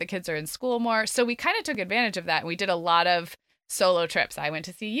lot easier. The kids are in school more. So we kind of took advantage of that. And we did a lot of solo trips. I went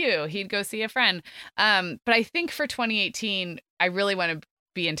to see you. He'd go see a friend. But I think for 2018, I really want to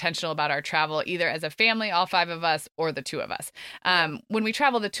be intentional about our travel, either as a family, all 5 of us, or the 2 of us. When we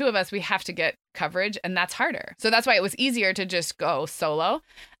travel, the 2 of us, we have to get coverage, and that's harder. So that's why it was easier to just go solo.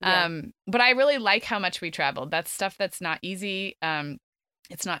 But I really like how much we traveled. That's stuff that's not easy.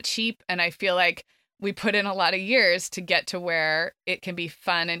 It's not cheap. And I feel like we put in a lot of years to get to where it can be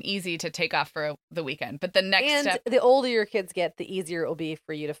fun and easy to take off for the weekend. But the next step, the older your kids get, the easier it will be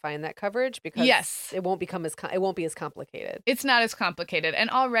for you to find that coverage, because it won't be as complicated. It's not as complicated.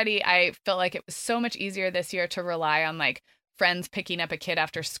 And already I felt like it was so much easier this year to rely on like friends picking up a kid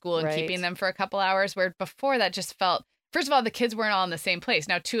after school and keeping them for a couple hours, where before that just felt, first of all, the kids weren't all in the same place.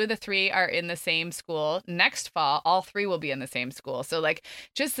 Now 2 of the 3 are in the same school. Next fall, all 3 will be in the same school. So like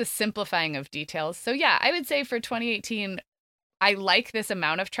just the simplifying of details. So yeah, I would say for 2018, I like this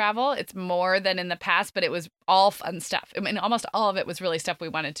amount of travel. It's more than in the past, but it was all fun stuff. I mean, almost all of it was really stuff we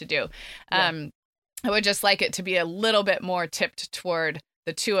wanted to do. I would just like it to be a little bit more tipped toward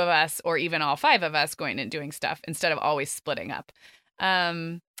the 2 of us, or even all 5 of us going and doing stuff instead of always splitting up.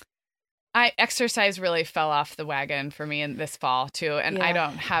 Exercise really fell off the wagon for me in this fall too, and I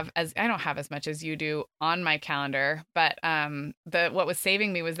don't have as much as you do on my calendar. But what was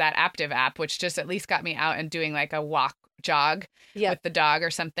saving me was that Aptive app, which just at least got me out and doing like a jog with the dog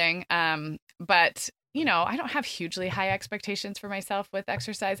or something. But I don't have hugely high expectations for myself with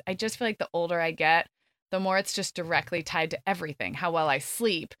exercise. I just feel like the older I get, the more it's just directly tied to everything: how well I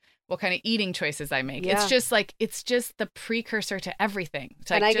sleep, what kind of eating choices I make. It's just the precursor to everything.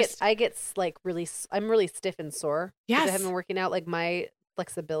 And I get like I'm really stiff and sore. Yes. Because I haven't been working out. Like my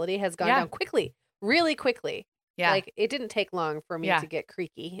flexibility has gone down quickly, really quickly. Yeah. Like it didn't take long for me to get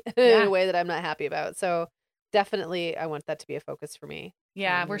creaky in a way that I'm not happy about. So definitely I want that to be a focus for me.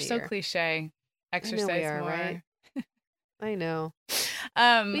 Yeah. We're so cliche. Exercise more. Right? I know.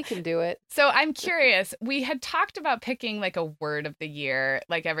 We can do it. So I'm curious. We had talked about picking like a word of the year,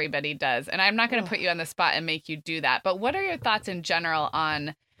 like everybody does. And I'm not going to put you on the spot and make you do that. But what are your thoughts in general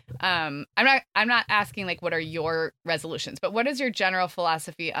on, I'm not asking like, what are your resolutions, but what is your general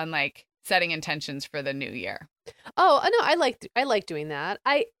philosophy on like setting intentions for the new year? Oh, no, I like doing that.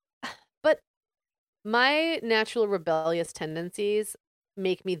 But my natural rebellious tendencies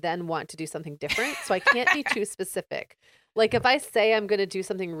make me then want to do something different. So I can't be too specific. Like if I say I'm going to do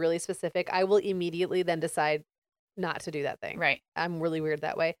something really specific, I will immediately then decide not to do that thing. Right. I'm really weird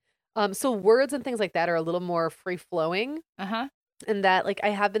that way. So words and things like that are a little more free flowing. And that like I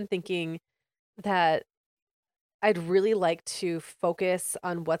have been thinking that I'd really like to focus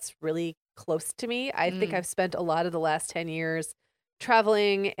on what's really close to me. I think I've spent a lot of the last 10 years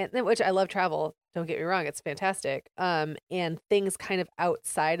traveling, and which I love travel. Don't get me wrong, it's fantastic. And things kind of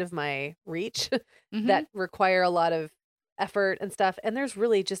outside of my reach that require a lot of effort and stuff. And there's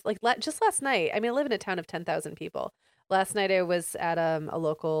really just like just last night, I mean, I live in a town of 10,000 people. Last night I was at a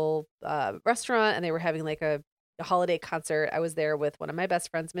local restaurant, and they were having like a holiday concert. I was there with one of my best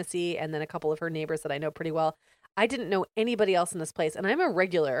friends, Missy, and then a couple of her neighbors that I know pretty well. I didn't know anybody else in this place, and I'm a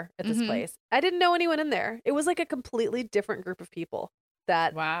regular at this place. I didn't know anyone in there. It was like a completely different group of people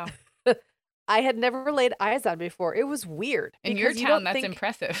that Wow. I had never laid eyes on before. It was weird. In your because you town, don't that's think-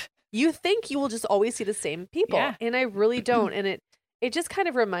 impressive. You think you will just always see the same people, Yeah. and I really don't. And it just kind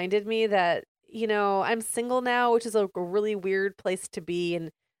of reminded me that, I'm single now, which is a really weird place to be,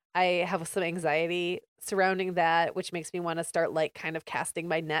 and I have some anxiety surrounding that, which makes me want to start like kind of casting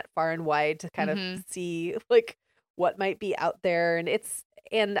my net far and wide to kind of see like what might be out there.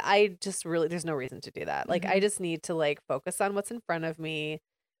 And I just really, there's no reason to do that. Like, I just need to like focus on what's in front of me,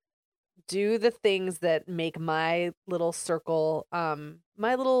 do the things that make my little circle,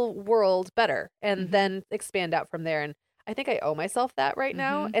 my little world better, and then expand out from there. And I think I owe myself that right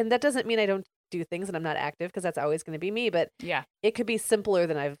now. And that doesn't mean I don't do things and I'm not active, because that's always going to be me, but Yeah. it could be simpler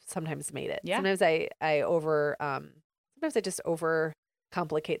than I've sometimes made it. Yeah. Sometimes sometimes I just over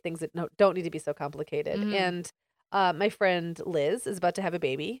complicate things that don't need to be so complicated. And my friend Liz is about to have a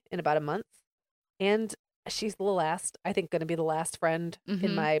baby in about a month, and she's I think going to be the last friend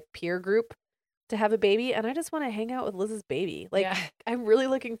in my peer group to have a baby, and I just want to hang out with Liz's baby. Like, Yeah. I'm really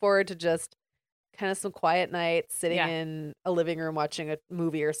looking forward to just kind of some quiet nights sitting Yeah. in a living room watching a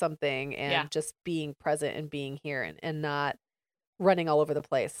movie or something, and Yeah. just being present and being here, and not running all over the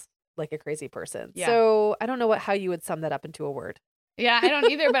place like a crazy person. Yeah. So I don't know how you would sum that up into a word. Yeah, I don't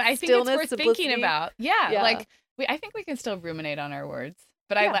either, but I think it's Stillness, worth simplicity. thinking about. Yeah, Yeah. like I think we can still ruminate on our words,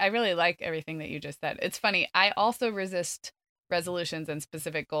 but Yeah. I really like everything that you just said. It's funny. I also resist resolutions and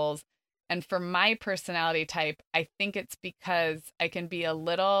specific goals. And for my personality type, I think it's because I can be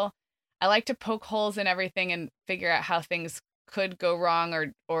I like to poke holes in everything and figure out how things could go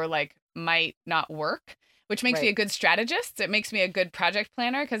wrong or like might not work, which makes me a Right. good strategist. It makes me a good project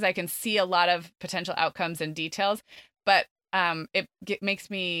planner because I can see a lot of potential outcomes and details. But makes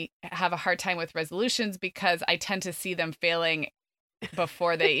me have a hard time with resolutions because I tend to see them failing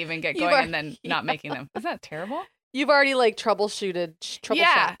before they even get You've going already- and then not making them. Is that terrible? You've already like troubleshot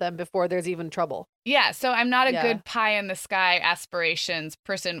Yeah. them before there's even trouble. Yeah. So I'm not a Yeah. good pie in the sky aspirations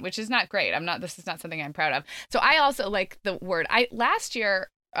person, which is not great. This is not something I'm proud of. So I also like the word. Last year,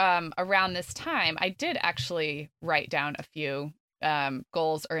 around this time, I did actually write down a few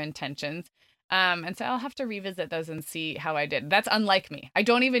goals or intentions. And so I'll have to revisit those and see how I did. That's unlike me. I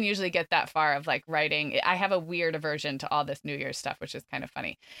don't even usually get that far of like writing. I have a weird aversion to all this New Year's stuff, which is kind of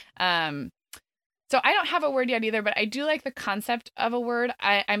funny. So I don't have a word yet either, but I do like the concept of a word.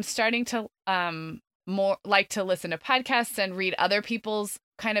 I'm starting to more like to listen to podcasts and read other people's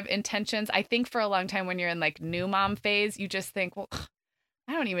kind of intentions. I think for a long time when you're in like new mom phase, you just think, well,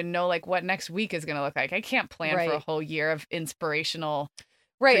 I don't even know like what next week is going to look like. I can't plan for a Right. whole year of inspirational.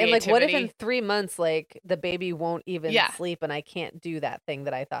 Right. And like, what if in Creativity. 3 months, like the baby won't even Yeah. sleep and I can't do that thing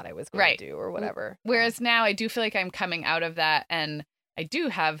that I thought I was going Right. to do or whatever. Whereas now I do feel like I'm coming out of that and I do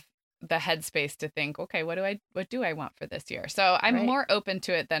have the headspace to think, okay, what do I want for this year? So I'm Right. more open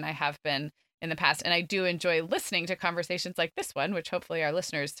to it than I have been in the past. And I do enjoy listening to conversations like this one, which hopefully our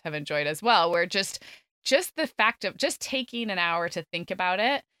listeners have enjoyed as well, where just the fact of just taking an hour to think about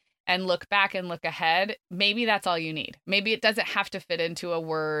it and look back and look ahead, maybe that's all you need. Maybe it doesn't have to fit into a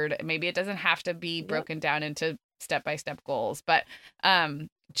word. Maybe it doesn't have to be Yep. broken down into step-by-step goals, but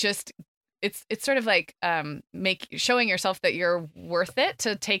just it's sort of like showing yourself that you're worth it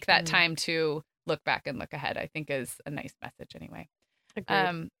to take that time to look back and look ahead, I think is a nice message anyway.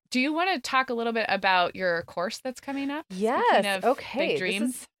 Agreed. Do you want to talk a little bit about your course that's coming up? Yes. Speaking of Okay. Big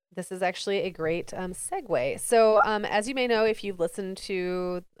dreams. This is actually a great segue. So, as you may know, if you've listened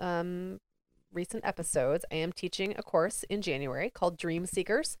to recent episodes, I am teaching a course in January called Dream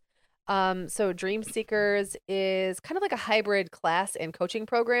Seekers. So Dream Seekers is kind of like a hybrid class and coaching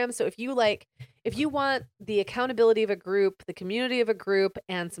program. So if you want the accountability of a group, the community of a group,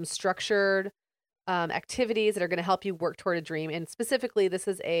 and some structured activities that are going to help you work toward a dream, and specifically, this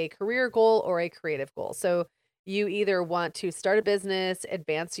is a career goal or a creative goal. So you either want to start a business,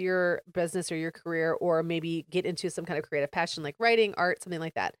 advance your business or your career, or maybe get into some kind of creative passion like writing, art, something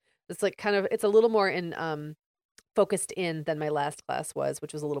like that. It's like it's a little more in focused in than my last class was,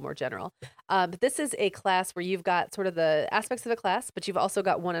 which was a little more general. But this is a class where you've got sort of the aspects of a class, but you've also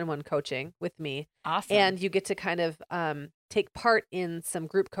got one-on-one coaching with me. Awesome. And you get to kind of take part in some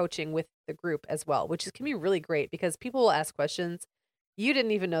group coaching with the group as well, which can be really great because people will ask questions you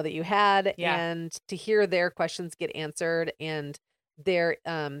didn't even know that you had. Yeah. And to hear their questions get answered and their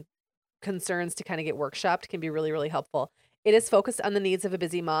concerns to kind of get workshopped can be really, really helpful. It is focused on the needs of a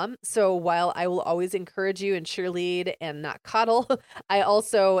busy mom. So while I will always encourage you and cheerlead and not coddle, I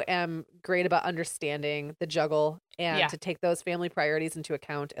also am great about understanding the juggle and Yeah. to take those family priorities into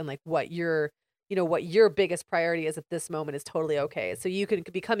account and like what what your biggest priority is at this moment is totally okay. So you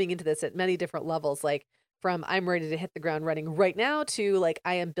could be coming into this at many different levels, like from I'm ready to hit the ground running right now to like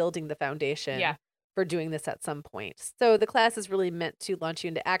I am building the foundation Yeah. for doing this at some point. So the class is really meant to launch you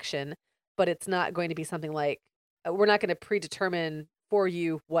into action, but it's not going to be something like we're not going to predetermine for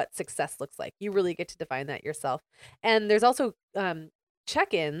you what success looks like. You really get to define that yourself. And there's also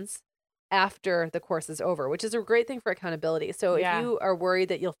check-ins after the course is over, which is a great thing for accountability. So Yeah. if you are worried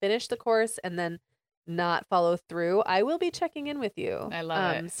that you'll finish the course and then not follow through, I will be checking in with you. I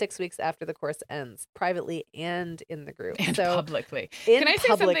love it. 6 weeks after the course ends, privately and in the group. And so publicly. in Can I say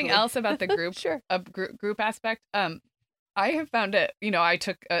something publicly. else about the group Sure. group aspect? I have found it, I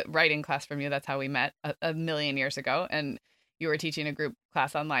took a writing class from you. That's how we met a million years ago. And you were teaching a group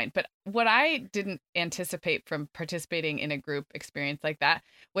class online. But what I didn't anticipate from participating in a group experience like that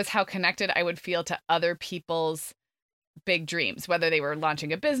was how connected I would feel to other people's big dreams, whether they were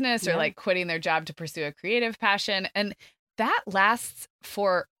launching a business or Yeah. like quitting their job to pursue a creative passion. And that lasts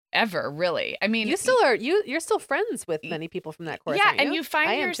forever, really. I mean, You still are you're still friends with many people from that course. yeah, aren't and you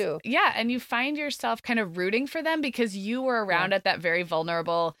find I am too. and you find yourself kind of rooting for them because you were around at that very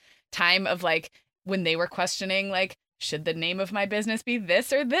vulnerable time of like when they were questioning like, should the name of my business be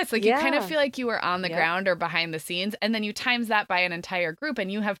this or this? Like you kind of Yeah. feel like you were on the Yep. ground or behind the scenes, and then you times that by an entire group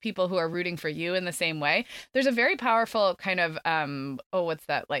and you have people who are rooting for you in the same way. There's a very powerful kind of what's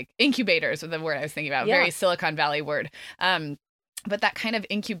that, like incubators, was the word I was thinking about, Yeah. very Silicon Valley word. But that kind of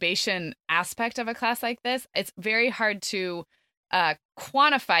incubation aspect of a class like this, it's very hard to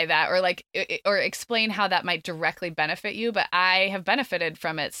quantify that or like or explain how that might directly benefit you. But I have benefited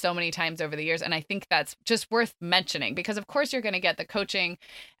from it so many times over the years, and I think that's just worth mentioning because of course you're going to get the coaching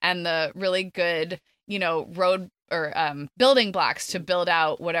and the really good road or building blocks to build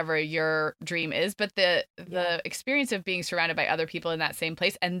out whatever your dream is, but the experience of being surrounded by other people in that same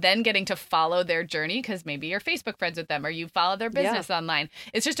place and then getting to follow their journey because maybe you're Facebook friends with them or you follow their business online,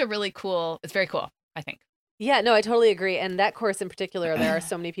 it's just it's very cool, I think. Yeah, no, I totally agree. And that course in particular, there are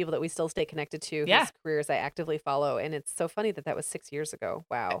so many people that we still stay connected to Yeah. whose careers I actively follow. And it's so funny that was 6 years ago.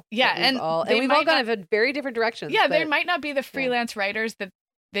 Wow. Yeah, That and we've all, they we've might all gone not- in very different directions. Yeah, they but- might not be the freelance writers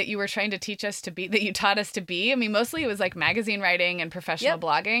that you were trying to teach us to be, that you taught us to be. I mean, mostly it was like magazine writing and professional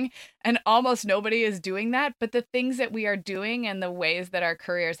blogging, and almost nobody is doing that. But the things that we are doing and the ways that our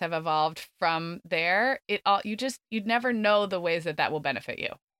careers have evolved from there, you'd never know the ways that will benefit you.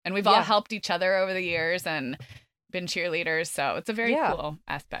 And we've all Yeah. helped each other over the years and been cheerleaders. So it's a very Yeah. cool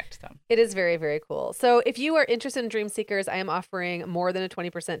aspect. So It is very, very cool. So if you are interested in Dream Seekers, I am offering more than a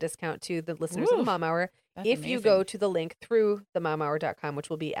 20% discount to the listeners of the Ooh, Mom Hour. that's If you amazing. go to the link through themomhour.com,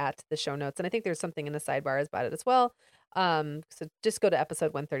 which will be at the show notes. And I think there's something in the sidebars about it as well. So just go to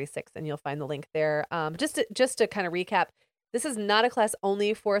episode 136 and you'll find the link there. Just to kind of recap, this is not a class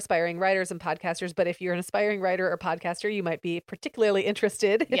only for aspiring writers and podcasters, but if you're an aspiring writer or podcaster, you might be particularly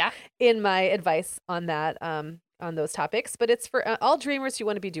interested yeah, in my advice on that, on those topics. But it's for all dreamers who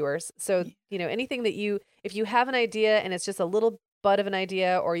want to be doers. So, anything that if you have an idea and it's just a little bud of an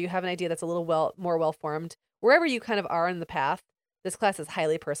idea, or you have an idea that's a little more well-formed, wherever you kind of are in the path, this class is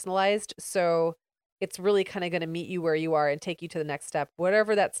highly personalized. So it's really kind of going to meet you where you are and take you to the next step,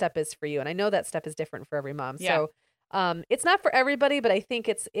 whatever that step is for you. And I know that step is different for every mom. Yeah. So it's not for everybody, but I think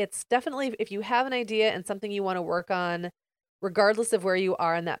it's definitely, if you have an idea and something you want to work on, regardless of where you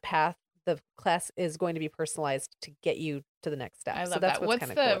are in that path, the class is going to be personalized to get you to the next step. I So love that's that. What's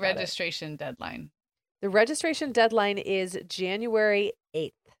kinda the cool about it. registration deadline? The registration deadline is January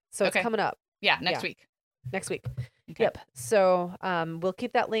 8th. So Okay. it's coming up Yeah, next Yeah. week. next week. Okay. Yep. So we'll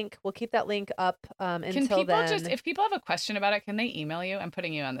keep that link up Can until people then. if people have a question about it, can they email you? I'm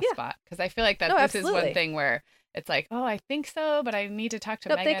putting you on the Yeah. spot because I feel like that No, this is absolutely. one thing where it's like, oh, I think so, but I need to talk to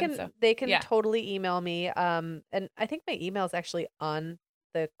No, Megan. they can yeah. totally email me. And I think my email is actually on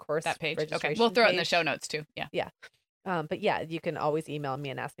the course That page. Okay. registration We'll throw it in the page. show notes too. Yeah. But yeah, you can always email me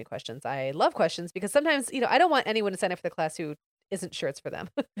and ask me questions. I love questions because sometimes, I don't want anyone to sign up for the class who isn't sure it's for them.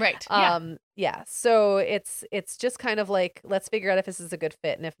 Right. Yeah. Yeah. So it's just kind of like, let's figure out if this is a good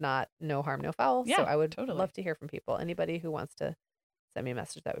fit. And if not, no harm, no foul. Yeah, So I would totally. love to hear from people. Anybody who wants to send me a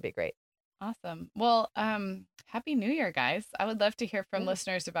message, that would be great. Awesome. Well, Happy New Year, guys. I would love to hear from Yeah.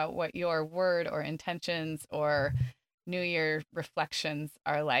 listeners about what your word or intentions or New Year reflections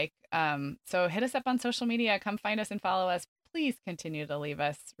are like. So hit us up on social media. Come find us and follow us. Please continue to leave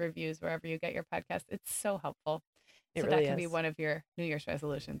us reviews wherever you get your podcast. It's so helpful. It So really that can be is. one of your New Year's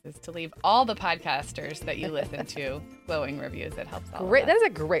resolutions, is to leave all the podcasters that you listen to glowing reviews. It helps all Great. of us.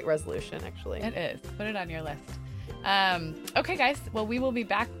 That's a great resolution, actually. It is. Put it on your list. Okay, guys. Well, we will be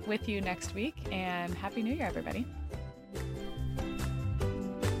back with you next week, and Happy New Year, everybody.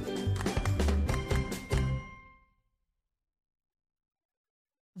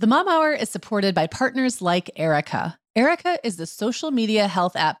 The Mom Hour is supported by partners like Erica. Erica is the social media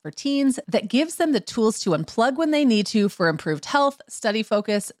health app for teens that gives them the tools to unplug when they need to for improved health, study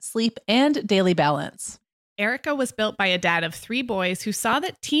focus, sleep, and daily balance. Erica was built by a dad of 3 boys who saw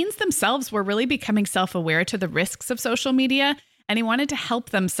that teens themselves were really becoming self-aware to the risks of social media, and he wanted to help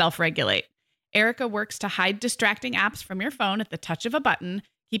them self-regulate. Erica works to hide distracting apps from your phone at the touch of a button,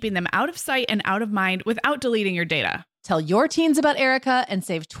 keeping them out of sight and out of mind without deleting your data. Tell your teens about Erica and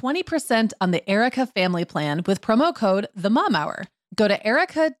save 20% on the Erica family plan with promo code TheMomHour. Go to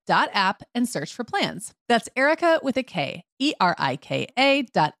erica.app and search for plans. That's Erica with a K, ERIKA.app,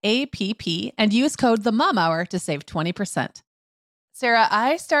 and use code TheMomHour to save 20%. Sarah,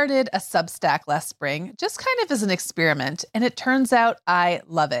 I started a Substack last spring, just kind of as an experiment, and it turns out I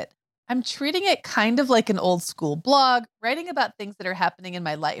love it. I'm treating it kind of like an old school blog, writing about things that are happening in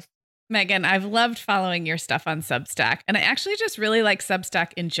my life. Megan, I've loved following your stuff on Substack, and I actually just really like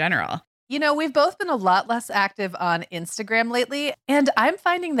Substack in general. You know, we've both been a lot less active on Instagram lately, and I'm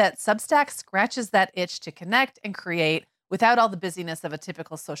finding that Substack scratches that itch to connect and create without all the busyness of a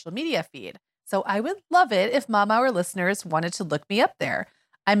typical social media feed. So I would love it if Mom Hour listeners wanted to look me up there.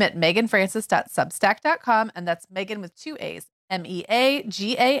 I'm at meganfrancis.substack.com, and that's Megan with 2 A's,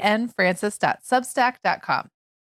 MEAGAN Francis.substack.com.